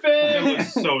Perfect.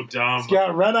 was so dumb. He's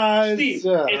got red eyes. Steve,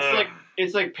 Yeah.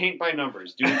 it's like paint by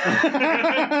numbers, dude. You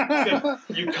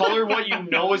color what you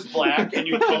know is black, and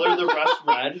you color the rest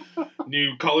red.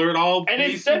 You color it all And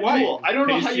it's pasty white. Deadpool. I don't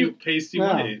know how you- pasty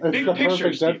Yeah, white. it's Big the picture,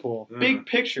 perfect Steve. Deadpool. Big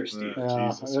picture, Steve. Yeah,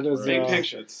 Jesus it is, Christ. Big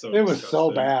picture. It's so It was so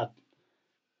disgusting. bad.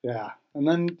 Yeah, and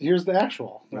then here's the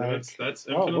actual. Like, That's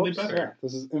oh, infinitely whoops, better. Yeah,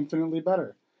 this is infinitely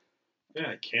better.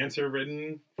 Yeah,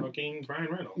 cancer-ridden fucking Ryan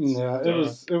Reynolds. Yeah, Duh.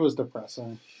 it was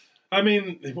depressing. I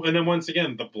mean, and then once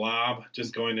again, the Blob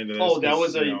just going into this. Oh, that 'cause,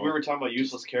 was you know, we were talking about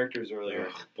useless characters earlier.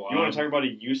 Blob. You want to talk about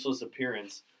a useless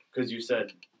appearance because you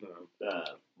said No.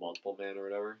 multiple man or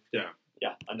whatever. Yeah.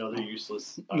 Yeah, another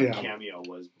useless Yeah. cameo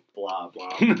was Blob.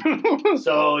 Blob.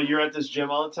 So you're at this gym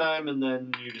all the time, and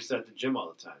then you're just at the gym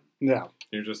all the time, Yeah.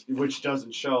 You're just which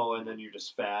doesn't show, and then you're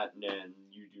just fat, and then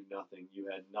you do nothing. You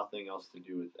had nothing else to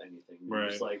do with anything. You're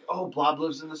just like, oh, Blob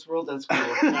lives in this world? That's cool.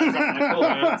 That's not that cool.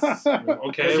 That's-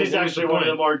 okay. Because he's what was actually the one of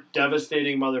the point? more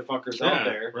devastating motherfuckers out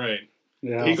there. Right.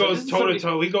 Yeah. He So goes doesn't toe to somebody-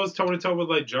 toe. He goes toe to toe with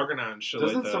like Juggernaut and shit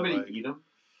Doesn't like that. somebody like- eat him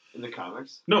in the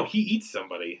comics? No, he eats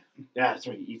somebody. Yeah, that's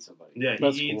right. He eats somebody. Yeah, he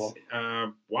That's eats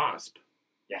Wasp.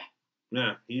 Yeah.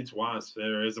 Yeah, he eats Wasp.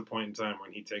 There is a point in time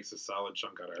when he takes a solid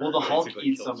chunk out of her. Well, the Hulk basically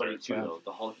eats kills somebody her. too, Yeah. though.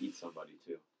 The Hulk eats somebody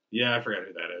too. Yeah, I forgot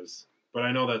who that is. But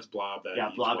I know that's Blob that Yeah,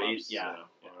 eats Blob Wasps. ate- yeah.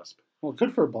 Wasp. Well,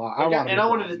 good for Blob.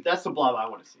 That's the Blob I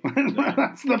want to see.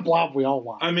 That's the Blob we all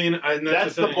want. I mean, and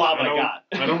That's the thing. Blob I don't- got.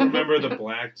 I don't remember the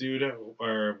black dude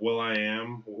or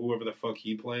Will.i.am, whoever the fuck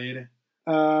he played.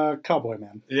 Cowboy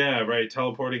Man. Yeah, right.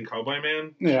 Teleporting Cowboy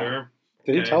Man. Yeah. Sure.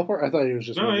 Did he Okay. teleport? I thought he was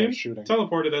just No, really good he at shooting.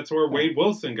 teleported. That's where Wade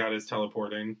Wilson got his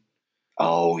teleporting.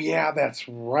 Oh yeah, that's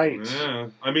right. Yeah,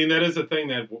 I mean that is a thing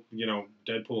that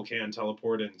Deadpool can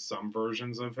teleport in some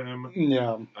versions of him.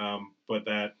 Yeah, But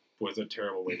that was a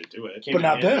terrible way to do it. Came but in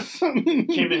not handy. this.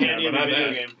 Came in handy Yeah, in but the not video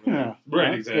that. game. Yeah. Right,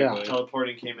 Yeah. exactly.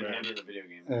 Teleporting came in Right. handy in the video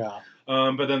game. Yeah.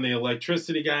 But then the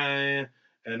electricity guy,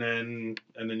 and then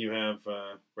you have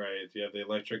you have the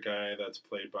electric guy that's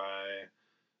played by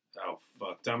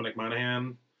Dominic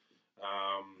Monaghan.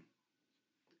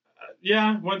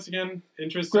 Yeah, once again,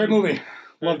 interesting. Great movie.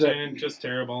 Loved it. Entertaining, just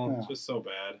terrible, Yeah. just so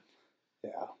bad. Yeah.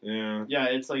 Yeah, Yeah,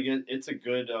 it's like it's a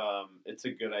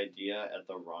good idea at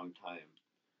the wrong time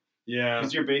yeah,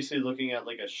 because you're basically looking at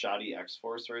like a shoddy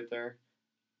X-Force right there,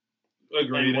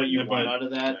 agreed. and what you but- want out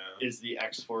of that yeah. is the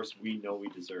X-Force we know we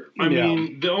deserve. I Yeah.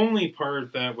 mean, the only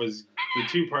part that was the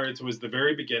two parts was the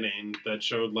very beginning that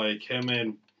showed like him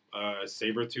and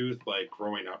Sabretooth like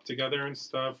growing up together and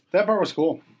stuff. That part was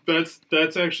cool. That's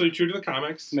actually true to the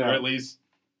comics, Yeah. or at least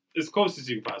as close as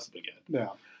you could possibly get. Yeah.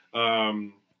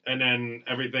 And then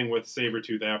everything with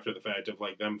Sabretooth after the fact of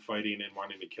like them fighting and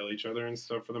wanting to kill each other and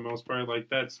stuff for the most part, like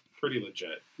that's pretty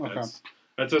legit. Okay.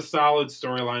 That's a solid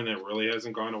storyline that really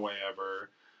hasn't gone away ever.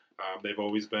 They've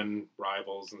always been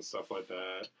rivals and stuff like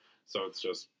that. So it's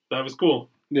just, that was cool.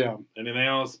 Yeah. Anything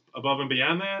else above and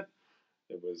beyond that,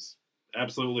 it was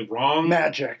absolutely wrong.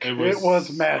 Magic. It was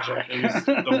magic. It was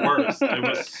the worst. It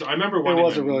was. I remember wanting. It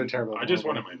was a really terrible I just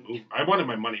movie. wanted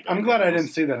my money back. I'm glad I almost.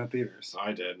 didn't see that in theaters.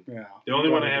 I did. Yeah. The only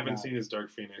I'm one glad I did haven't not. seen is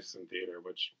Dark Phoenix in theater,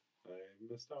 which I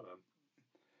missed out on.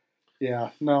 Yeah.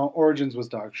 No, Origins was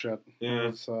dog shit. Yeah.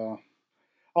 It was,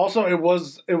 also, it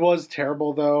was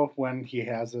terrible though when he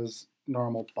has his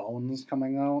normal bones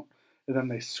coming out, and then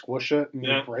they squish it and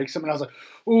Yeah. he breaks them, and I was like,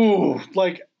 ooh,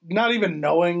 like not even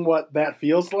knowing what that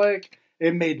feels like,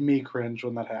 it made me cringe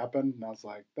when that happened, and I was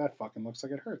like, that fucking looks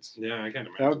like it hurts. Yeah, I can't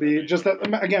imagine. That would be being just like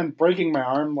that again, breaking my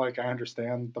arm. Like I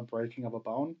understand the breaking of a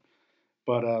bone,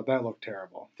 but that looked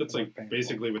terrible. That's It like looked painful.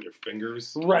 basically with your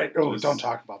fingers. Right. Oh, Just- don't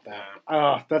talk about that.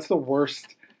 Yeah. That's the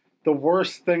worst. The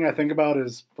worst thing I think about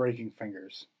is breaking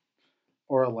fingers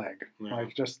or a leg. Yeah.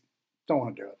 Like, just don't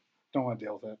want to do it. Don't want to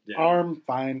deal with it. Yeah. Arm,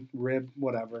 fine. Rib,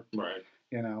 whatever. Right.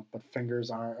 But fingers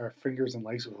fingers and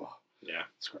legs. Ugh, Yeah.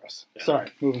 it's gross. Yeah.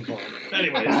 Sorry. Moving forward.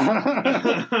 Anyways,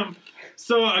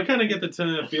 so I kind of get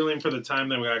the feeling for the time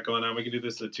that we got going on. We could do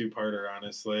this a two-parter,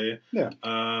 honestly. Yeah.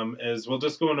 As we'll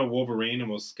just go into Wolverine and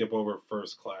we'll skip over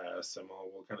First Class and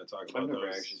we'll kind of talk I've about never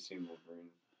those. actually seen Wolverine.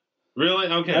 Really?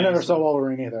 Okay. I never so- saw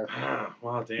Wolverine either.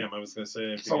 Well, damn. I was gonna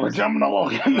say. if So you we're guys- jumping to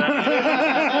Logan.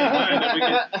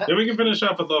 Then we can finish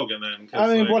off with Logan then. 'cause,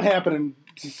 I mean, like- what happened? And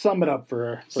sum it up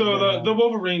for So me. the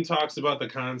Wolverine talks about the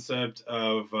concept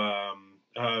of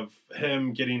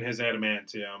him getting his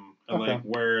adamantium and Okay. like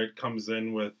where it comes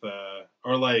in with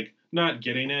or like not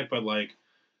getting it, but like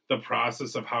the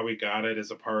process of how he got it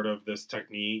is a part of this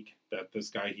technique that this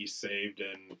guy he saved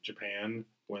in Japan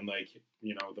when like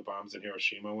the bombs in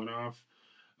Hiroshima went off.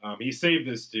 He saved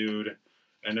this dude.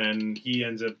 And then he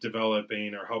ends up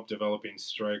helped developing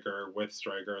Stryker with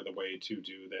Stryker the way to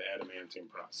do the adamantium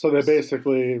process. So they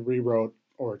basically rewrote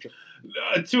Origin.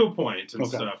 To a point and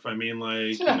Okay. stuff. I mean,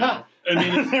 like,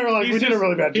 it's, They were like, he's we did a just-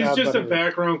 really bad he's job. just a but-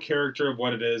 background character of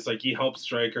what it is. Like, he helped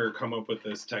Stryker come up with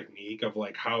this technique of,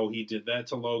 like, how he did that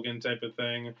to Logan type of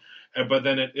thing. But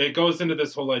then it goes into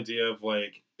this whole idea of,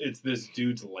 like, it's this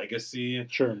dude's legacy.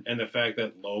 Sure. And the fact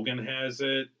that Logan has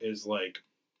it is, like,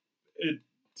 it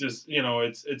just,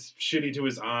 it's shitty to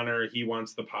his honor. He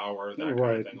wants the power, that kind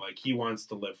Right. of thing. Like, he wants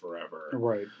to live forever.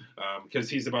 Right. Because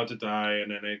he's about to die, and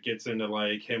then it gets into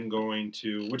like him going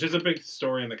to, which is a big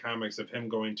story in the comics of him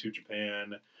going to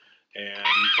Japan and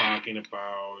talking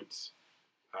about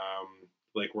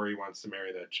like where he wants to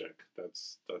marry that chick.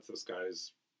 That's this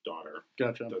guy's daughter.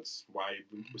 Gotcha. That's why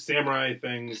samurai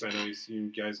things. I know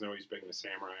you guys know he's big into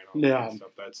samurai and all Yeah. that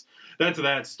stuff. That's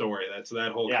that story. That's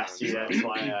that whole. Yeah, concept. see, that's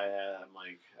why I'm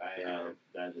like,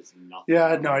 that is nothing. Yeah, I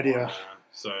had no idea. Yeah.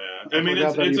 So I I mean,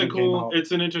 forgot that it's a even came cool, out.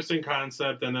 it's an interesting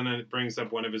concept, and then it brings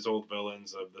up one of his old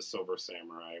villains of the Silver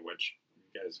Samurai, which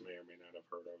you guys may or may not have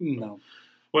heard of. But No.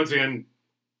 once again,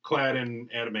 clad in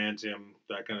adamantium,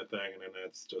 that kind of thing, and then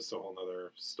that's just a whole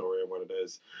nother story of what it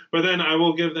is. But then I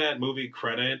will give that movie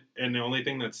credit, and the only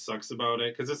thing that sucks about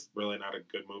it, because it's really not a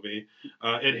good movie,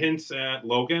 it hints at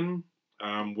Logan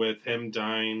with him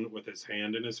dying with his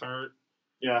hand in his heart.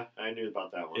 Yeah, I knew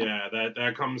about that one. Yeah,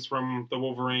 that comes from the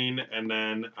Wolverine, and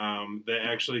then they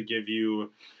actually give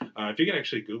you, if you could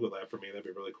actually Google that for me, that'd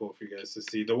be really cool for you guys to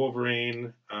see the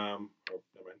Wolverine.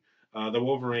 The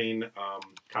Wolverine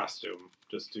costume.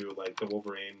 Just do like the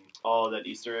Wolverine. Oh, that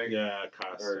Easter egg. Yeah, Or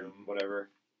costume. whatever.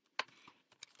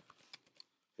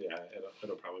 Yeah,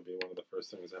 it'll probably be one of the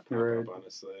first things that pop Right. up.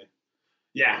 Honestly.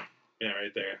 Yeah,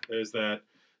 right there. There's that.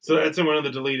 So that's in one of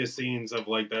the deleted scenes of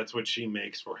like that's what she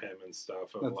makes for him and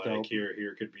stuff. Of That's like dope.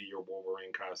 here could be your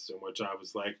Wolverine costume, which I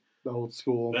was like, The old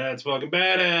school. that's fucking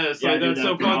badass. Yeah, Like dude, that's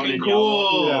so that brown fucking and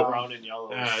cool. Yellow, Yeah. brown and yellow.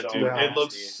 Yeah, is so dude, nasty. it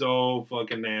looks so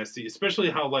fucking nasty.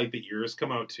 Especially how like the ears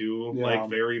come out too, Yeah. like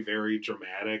very very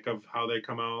dramatic of how they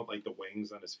come out, like the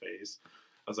wings on his face.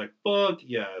 I was like, fuck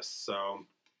yes. So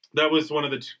that was one of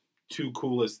the two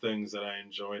coolest things that I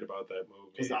enjoyed about that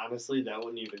movie. Because honestly, that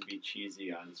wouldn't even be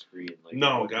cheesy on screen. Like, No,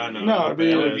 that would God, be- no. No, that it'd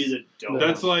be- would be the dope.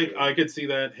 That's on like screen. I could see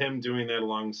that him doing that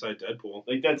alongside Deadpool.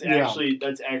 Like that's Yeah.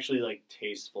 actually like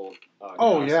tasteful.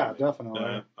 Oh yeah, costuming. definitely.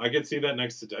 Yeah, I could see that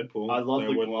next to Deadpool. I love That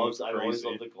the wouldn't gloves. look I always crazy.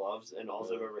 love the gloves, and all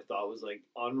I've ever thought was like,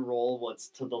 unroll what's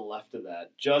to the left of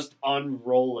that. Just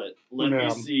unroll it. Let Yeah. me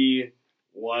see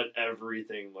what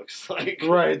everything looks like.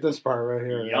 Right, this part right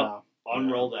here. Yep. Yeah.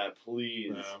 Unroll that,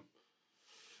 please.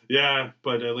 Yeah,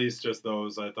 but at least just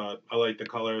those. I thought I like the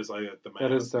colors. I like the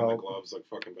That is mask and the dope. gloves look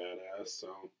fucking badass. So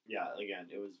Yeah, again,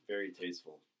 it was very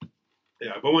tasteful.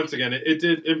 yeah, but once again, it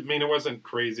did. I mean, it wasn't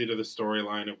crazy to the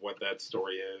storyline of what that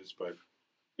story is, but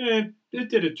it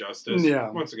did it justice. Yeah.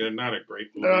 Once again, not a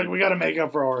great movie. They're like, we got to make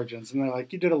up for Origins, and they're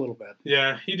like, you did a little bit.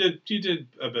 Yeah, he did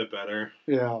a bit better.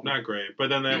 Yeah, Not great, but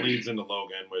then that leads into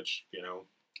Logan, which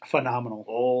phenomenal.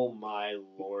 Oh my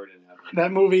lord in heaven.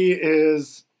 That movie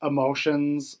is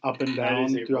emotions up and That down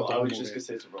is a throughout the I whole was movie. just gonna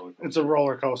say it's a roller coaster. It's a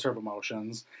roller coaster of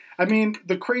emotions. I mean,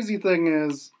 the crazy thing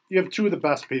is, you have two of the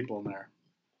best people in there: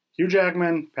 Hugh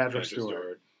Jackman, Patrick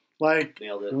Stewart. Like,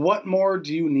 Nailed it. what more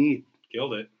do you need?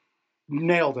 Killed it.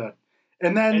 Nailed it.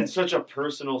 And then, And such a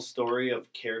personal story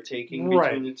of caretaking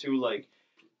Right. between the two,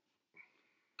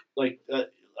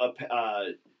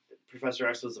 Professor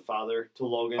X was the father to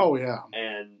Logan. oh yeah,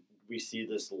 And we see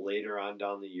this later on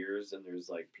down the years, and there's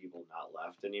like people not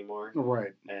left anymore,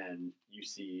 right, and you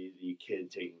see the kid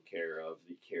taking care of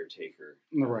the caretaker.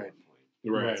 Right. At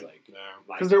one point. Right. It's like, Yeah.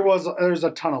 my because turn. there's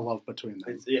a ton of love between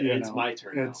them. It's know? my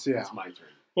turn. It's now. yeah. It's my turn.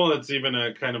 Well, it's even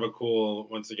a kind of a cool.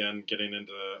 Once again, getting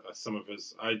into some of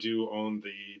his. I do own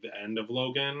the end of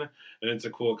Logan, and it's a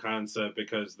cool concept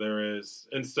because there is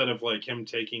instead of like him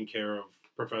taking care of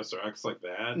Professor X like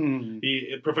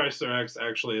that, Professor X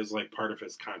actually is like part of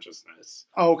his consciousness.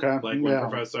 Oh, okay. Like when yeah.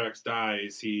 Professor X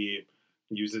dies, he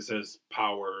uses his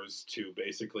powers to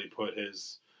basically put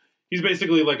his. He's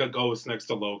basically like a ghost next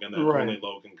to Logan that Right. only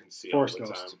Logan can see Force all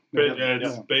the ghost. time. But Yeah.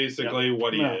 it's Yeah. basically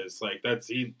what he Yeah. is. Like that's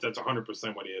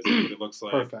 100% what he is. That's what it looks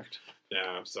like. Perfect.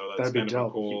 Yeah, so that's That'd be kind of a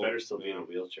dope. cool. He better still be in yeah. a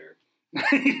wheelchair.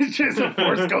 Just a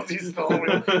force ghost. He's still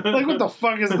like, what the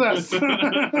fuck is this?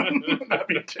 That'd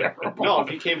be terrible. No, if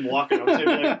he came walking up to me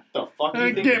like, the fuck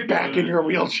you think you're Get back doing? in your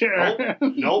wheelchair.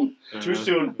 Nope. Too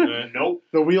soon. Nope.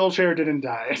 The wheelchair didn't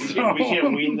die. We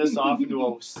can't wean this off into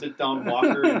a sit-down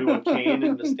walker, into a cane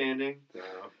in the standing. Yeah.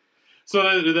 So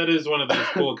that is one of those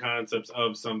cool concepts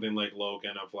of something like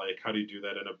Logan of like how do you do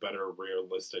that in a better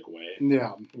realistic way?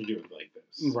 Yeah. You do it like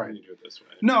this. Right. You do it this way.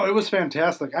 No, it was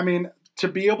fantastic. I mean, to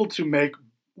be able to make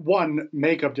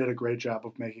makeup did a great job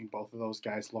of making both of those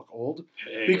guys look old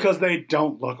Hey, because they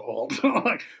don't look old.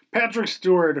 Like Patrick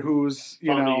Stewart, who's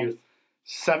Found the youth.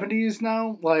 70s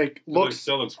now, like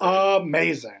still looks great.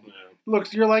 amazing. Yeah.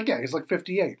 Looks, you're like, yeah, he's like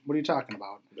 58. What are you talking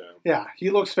about? Yeah. Yeah, he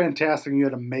looks fantastic. You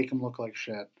had to make him look like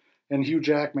shit. And Hugh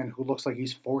Jackman, who looks like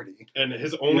he's 40. And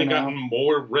has only You know? gotten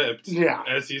more ripped Yeah.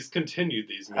 as he's continued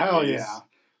these movies. Hell yeah.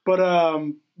 But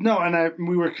no, and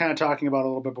we were kind of talking about a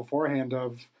little bit beforehand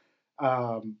of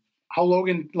how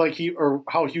Logan,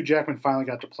 how Hugh Jackman finally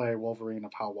got to play Wolverine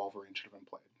of how Wolverine should have been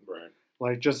played. Right.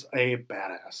 Like just a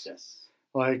badass. Yes.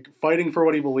 Like, fighting for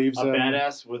what he believes A in.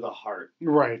 badass with a heart.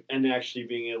 Right. And actually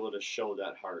being able to show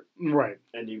that heart Right.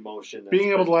 and emotion.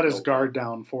 Being able to let his built guard up.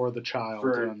 down for the child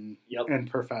and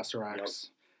Professor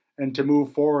X. And to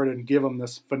move forward and give him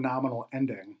this phenomenal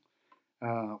ending,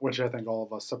 which I think all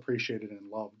of us appreciated and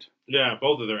loved. Yeah,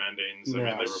 both of their endings. I Yeah.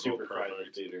 mean, I they was were super both cried in the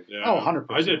perfect. theater. Yeah. Oh, 100%.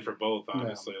 I did for both,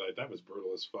 honestly. Like, that was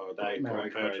brutal as fuck. I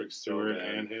Like, cried Patrick so Stewart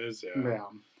bad. and his, Yeah.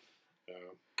 Yeah.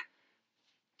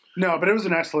 No, but it was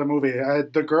an excellent movie.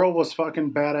 The girl was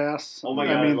fucking badass. Oh my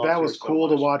God, I I mean, loved that her was so cool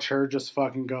to much. watch her just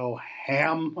fucking go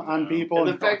ham on Yeah. people. And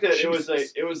the fact that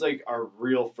Jesus. it was like our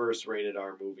real first rated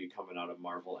R movie coming out of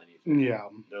Marvel anything. Yeah.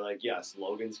 They're like, yes,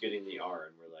 Logan's getting the R,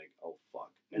 and we're like, oh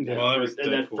fuck. And Yeah. then Well, that was first,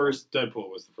 and that Deadpool. first Deadpool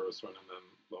was the first one, and then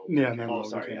Logan. Yeah, and then oh Logan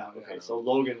sorry, came yeah, out, okay. yeah. So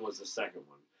Logan was the second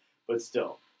one, but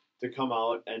still to come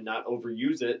out and not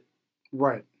overuse it,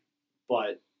 Right.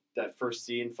 but that first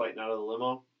scene fighting out of the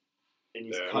limo, and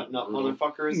he's Yeah, cutting up brutal.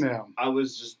 motherfuckers. Yeah. I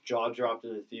was just jaw dropped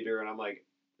in the theater, and I'm like,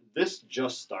 this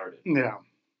just started. Yeah.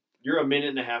 You're a minute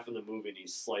and a half in the movie, and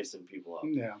he's slicing people up.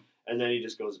 Yeah. And then he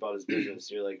just goes about his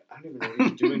business. You're like, I don't even know what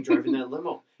he's doing driving that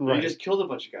limo. And Right. he just killed a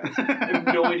bunch of guys. I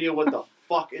have no idea what the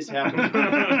fuck is happening.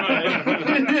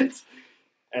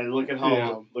 And look at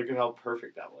how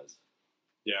perfect that was.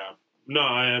 Yeah. No,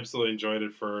 I absolutely enjoyed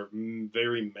it for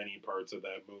very many parts of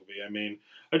that movie. I mean,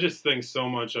 I just think so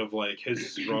much of, like,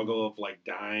 his struggle of, like,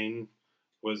 dying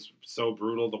was so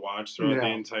brutal to watch throughout the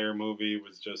Yeah. entire movie. It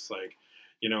was just, like,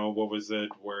 you know, what was it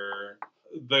where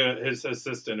his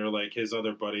assistant or, like, his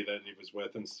other buddy that he was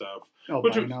with and stuff.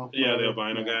 Albino. The whatever.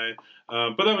 albino Yeah.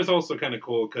 guy. But that was also kind of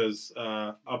cool because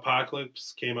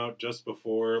Apocalypse came out just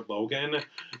before Logan,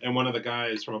 and one of the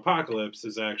guys from Apocalypse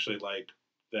is actually, like,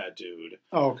 that dude.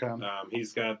 Oh, okay.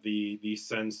 He's got the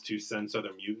sense to sense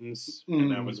other mutants,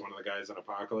 and that Mm. was one of the guys in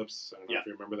Apocalypse. I don't know Yeah. if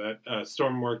you remember that.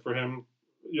 Storm worked for him.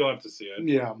 You'll have to see it.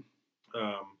 Yeah.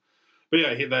 But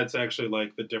yeah, that's actually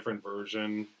like the different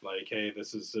version. Like, hey,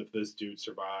 this is if this dude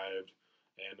survived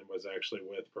and it was actually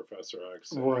with Professor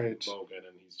X and Right. Logan,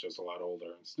 and he's just a lot older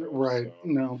and stuff. Right. so.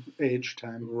 No, age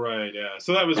time. Right, yeah.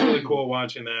 So that was really cool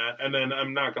watching that. And then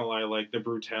I'm not gonna lie, like the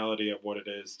brutality of what it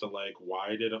is to like why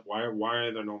are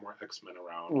there no more X-Men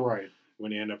around? Right.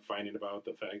 When you end up finding about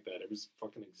the fact that it was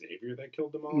fucking Xavier that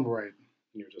killed them all. Right.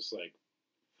 And you're just like,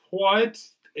 what?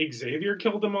 Xavier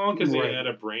killed them all because Right. he had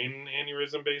a brain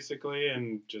aneurysm basically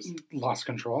and just Lost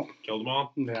control. killed them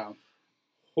all? Yeah.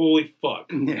 Holy fuck.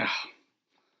 Yeah.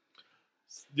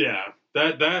 Yeah.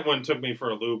 That one took me for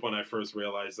a loop when I first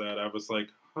realized that. I was like,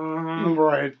 huh?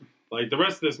 Right. Like, the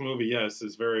rest of this movie, yes,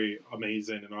 is very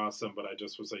amazing and awesome, but I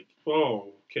just was like, oh,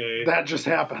 okay. That just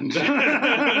happened.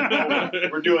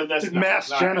 We're doing this now.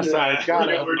 Mass All right. genocide. Yeah. Got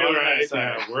We're it. doing All right, this.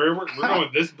 yeah. We're going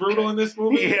this brutal in this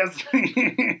movie?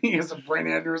 He has a brain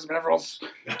aneurysm. Everyone's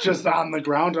just on the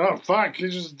ground. Oh, fuck.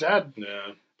 He's just dead.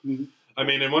 Yeah. Mhm. I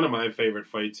mean, and one of my favorite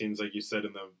fight scenes, like you said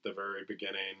in the very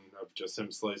beginning, of just him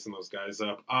slicing those guys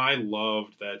up, I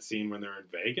loved that scene when they're in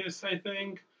Vegas, I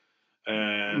think.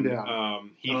 And Yeah.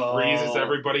 he freezes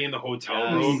everybody in the hotel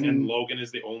Yes. room, and Mhm. Logan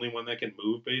is the only one that can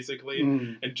move, basically.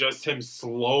 Mm. And just him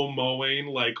slow-mowing,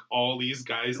 like, all these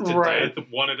guys to Right. death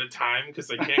one at a time because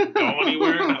they can't go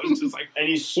anywhere. And I was just like, And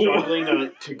he's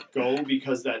struggling to go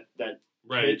because that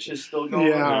right. pitch is still going.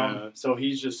 Yeah. So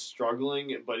he's just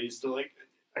struggling, but he's still like,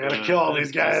 I gotta kill all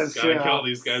these guys. Gotta Yeah. kill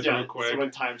these guys real quick. So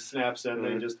when time snaps in,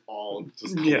 they Mhm. just all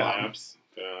Just Yeah. collapse.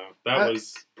 Yeah. That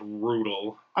was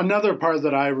brutal. Another part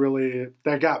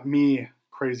that got me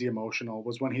crazy emotional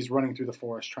was when he's running through the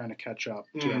forest trying to catch up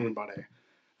to Mhm. everybody.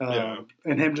 Yeah.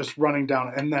 And him just running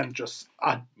down and then just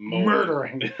Mowing.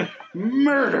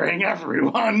 murdering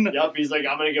everyone. Yep, he's like,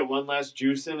 I'm gonna get one last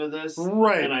juice into this,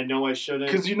 Right. and I know I shouldn't.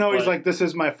 Because he's but- like, this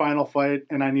is my final fight,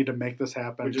 and I need to make this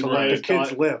happen which is to why let the his kids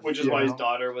da- live. Which is you why his know?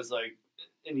 daughter was like,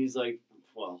 and he's like,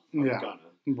 well, I'm Yeah. gonna,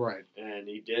 Right. and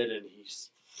he did, and he's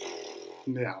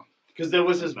Yeah. because that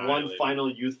was his one Annihilated. final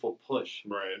youthful push.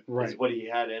 Right. Right. Is what he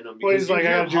had in him. Well, because he's you like, I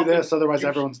hear gotta him do huffing- this, otherwise you-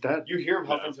 everyone's dead. You hear him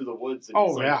huffing Yeah. through the woods, and Oh,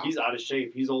 he's like, yeah. he's out of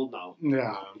shape. He's old now.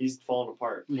 Yeah. He's falling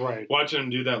apart. Right. Watching him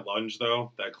do that lunge,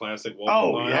 though, that classic Wolfen Oh,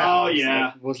 lunge. yeah. Oh,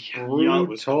 yeah. It was Yeah, brutal. it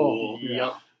was cool.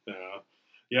 Yeah. Yep.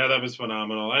 Yeah, that was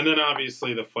phenomenal. And then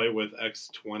obviously the fight with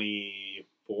X-24.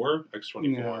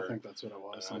 Yeah, I think that's what it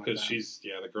was. something Because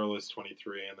like the girl is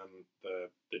 23, and then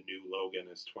the new Logan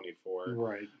is 24. that.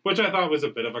 Right. Which I thought was a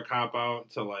bit of a cop-out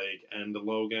to, like, end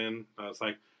Logan. I was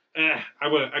like,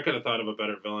 I could have thought of a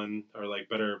better villain, or, like,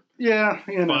 better Yeah,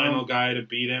 you know. final guy to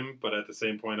beat him, but at the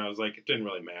same point, I was like, it didn't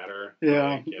really matter. Yeah.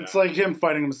 Like, It's like him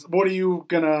fighting him. What are you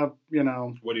gonna,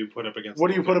 what do you put up against? what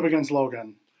do you put up Logan? against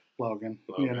Logan? Logan,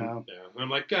 you know. Yeah, and I'm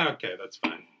like, yeah, okay, that's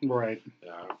fine. Right.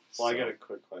 Yeah. Well, I so- got a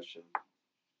quick question.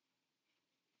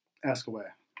 Ask away.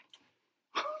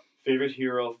 Favorite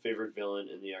hero, favorite villain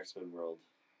in the X-Men world?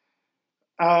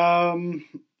 I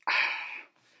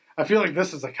feel like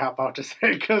this is a cop-out to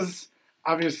say because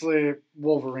obviously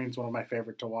Wolverine's one of my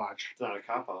favorite to watch. It's not a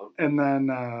cop-out. And then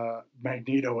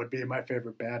Magneto would be my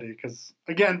favorite baddie because,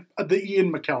 again, the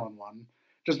Ian McKellen one.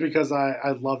 Just because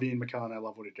I love Ian McKellen. I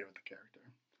love what he did with the character.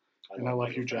 And I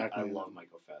love Hugh Jackman. I love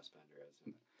Michael Fassbender as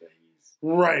him.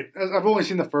 Right. I've only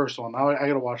seen the first one. I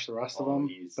got to watch the rest of them.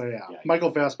 But yeah,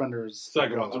 Michael Fassbender is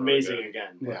second one's amazing really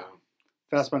again. Yeah.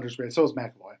 Fassbender's great. So is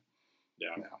McAvoy. Yeah.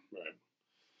 Right.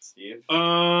 Steve?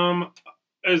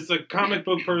 As a comic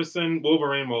book person,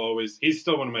 Wolverine will always, he's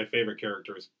still one of my favorite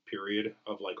characters, period,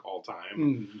 of like all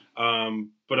time.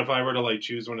 But if I were to like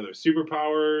choose one of their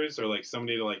superpowers or like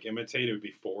somebody to like imitate, it would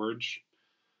be Forge.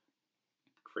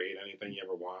 Create anything you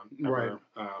ever want. Ever.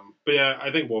 Right. But yeah,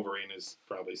 I think Wolverine is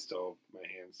probably still my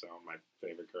hands down my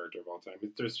favorite character of all time.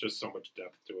 There's just so much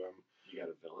depth to him. You got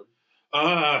a villain?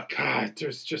 God,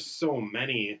 there's just so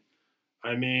many.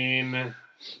 I mean,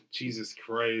 Jesus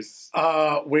Christ.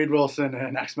 Wade Wilson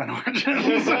and X-Men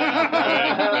Origins.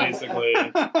 Right, basically.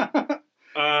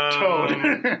 Toad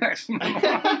in X-Men.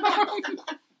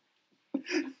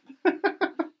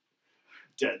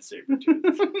 Dead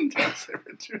Sabretooth. Dead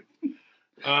Sabretooth.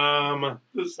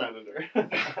 The Senator.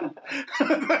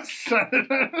 The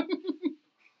Senator.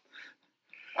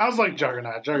 I was like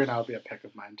Juggernaut. Juggernaut would be a pick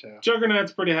of mine too.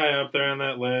 Juggernaut's pretty high up there on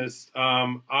that list.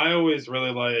 I always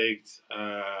really liked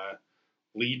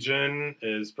Legion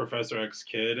is Professor X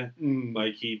Kid.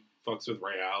 Like he fucks with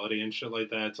reality and shit like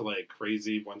that to like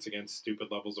crazy, once again, stupid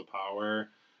levels of power.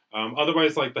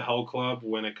 Otherwise, like the Hell Club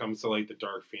when it comes to like the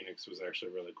Dark Phoenix was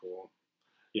actually really cool.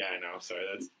 Yeah, I know. Sorry,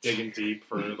 that's digging deep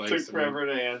for like. Took forever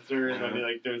to answer, and I mean,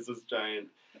 like, there's this giant,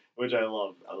 which I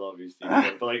love. I love you, Steve.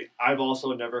 But like, I've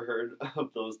also never heard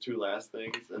of those two last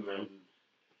things, and then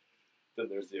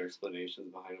there's the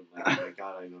explanations behind them. Like, oh my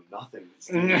God, I know nothing.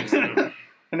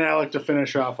 And Alec, to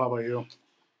finish off, how about you?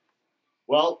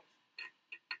 Well,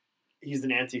 he's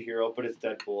an anti-hero, but it's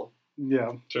Deadpool.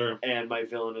 Yeah, sure. And my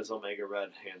villain is Omega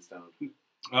Red, hands down.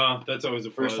 That's always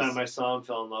a first time I saw him,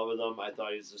 fell in love with him. I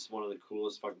thought he's just one of the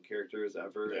coolest fucking characters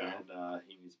ever, and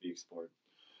he needs to be explored.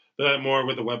 That more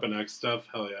with the Weapon X stuff,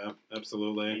 hell yeah,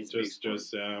 absolutely. Just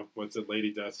what's it,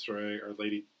 Lady Deathstrike or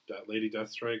Lady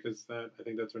Deathstrike is that? I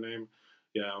think that's her name.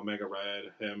 Yeah, Omega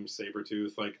Red, him,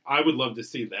 Sabretooth. Like, I would love to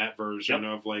see that version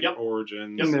of like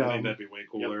Origins. I think that'd be way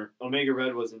cooler. Omega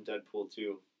Red was in Deadpool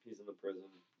too. He's in the prison.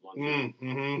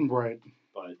 Right.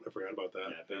 But I forgot about that.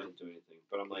 Yeah, they didn't do anything.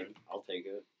 But I'm like, I'll take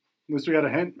it. At least we got a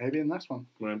hint. Maybe in the next one.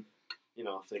 Right. You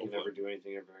know, if they can never do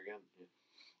anything ever again.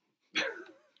 Yeah.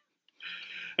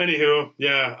 Anywho,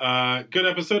 yeah, good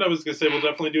episode. I was going to say we'll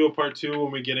definitely do a part 2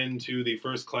 when we get into the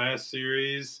First Class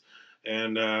series.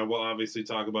 And we'll obviously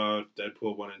talk about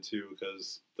Deadpool 1 and 2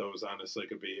 because those honestly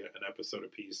could be an episode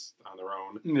apiece on their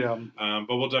own. Yeah.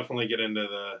 But we'll definitely get into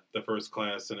the First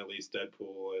Class and at least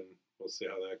Deadpool, and we'll see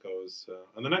how that goes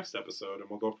on the next episode, and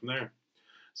we'll go from there.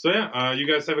 So yeah, you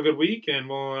guys have a good week, and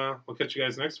we'll catch you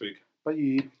guys next week.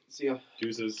 Bye. See ya.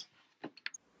 Deuces.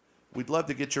 We'd love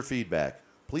to get your feedback.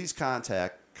 Please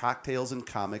contact Cocktails and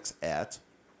Comics at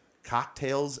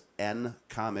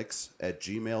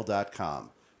cocktailsandcomics@gmail.com.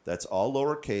 That's all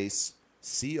lowercase,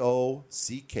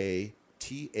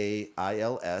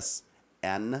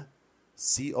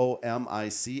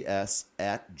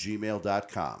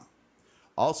 COCKTAILSNCOMICS@gmail.com.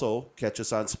 Also, catch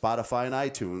us on Spotify and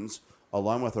iTunes,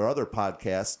 along with our other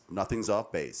podcast, Nothing's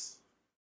Off Base.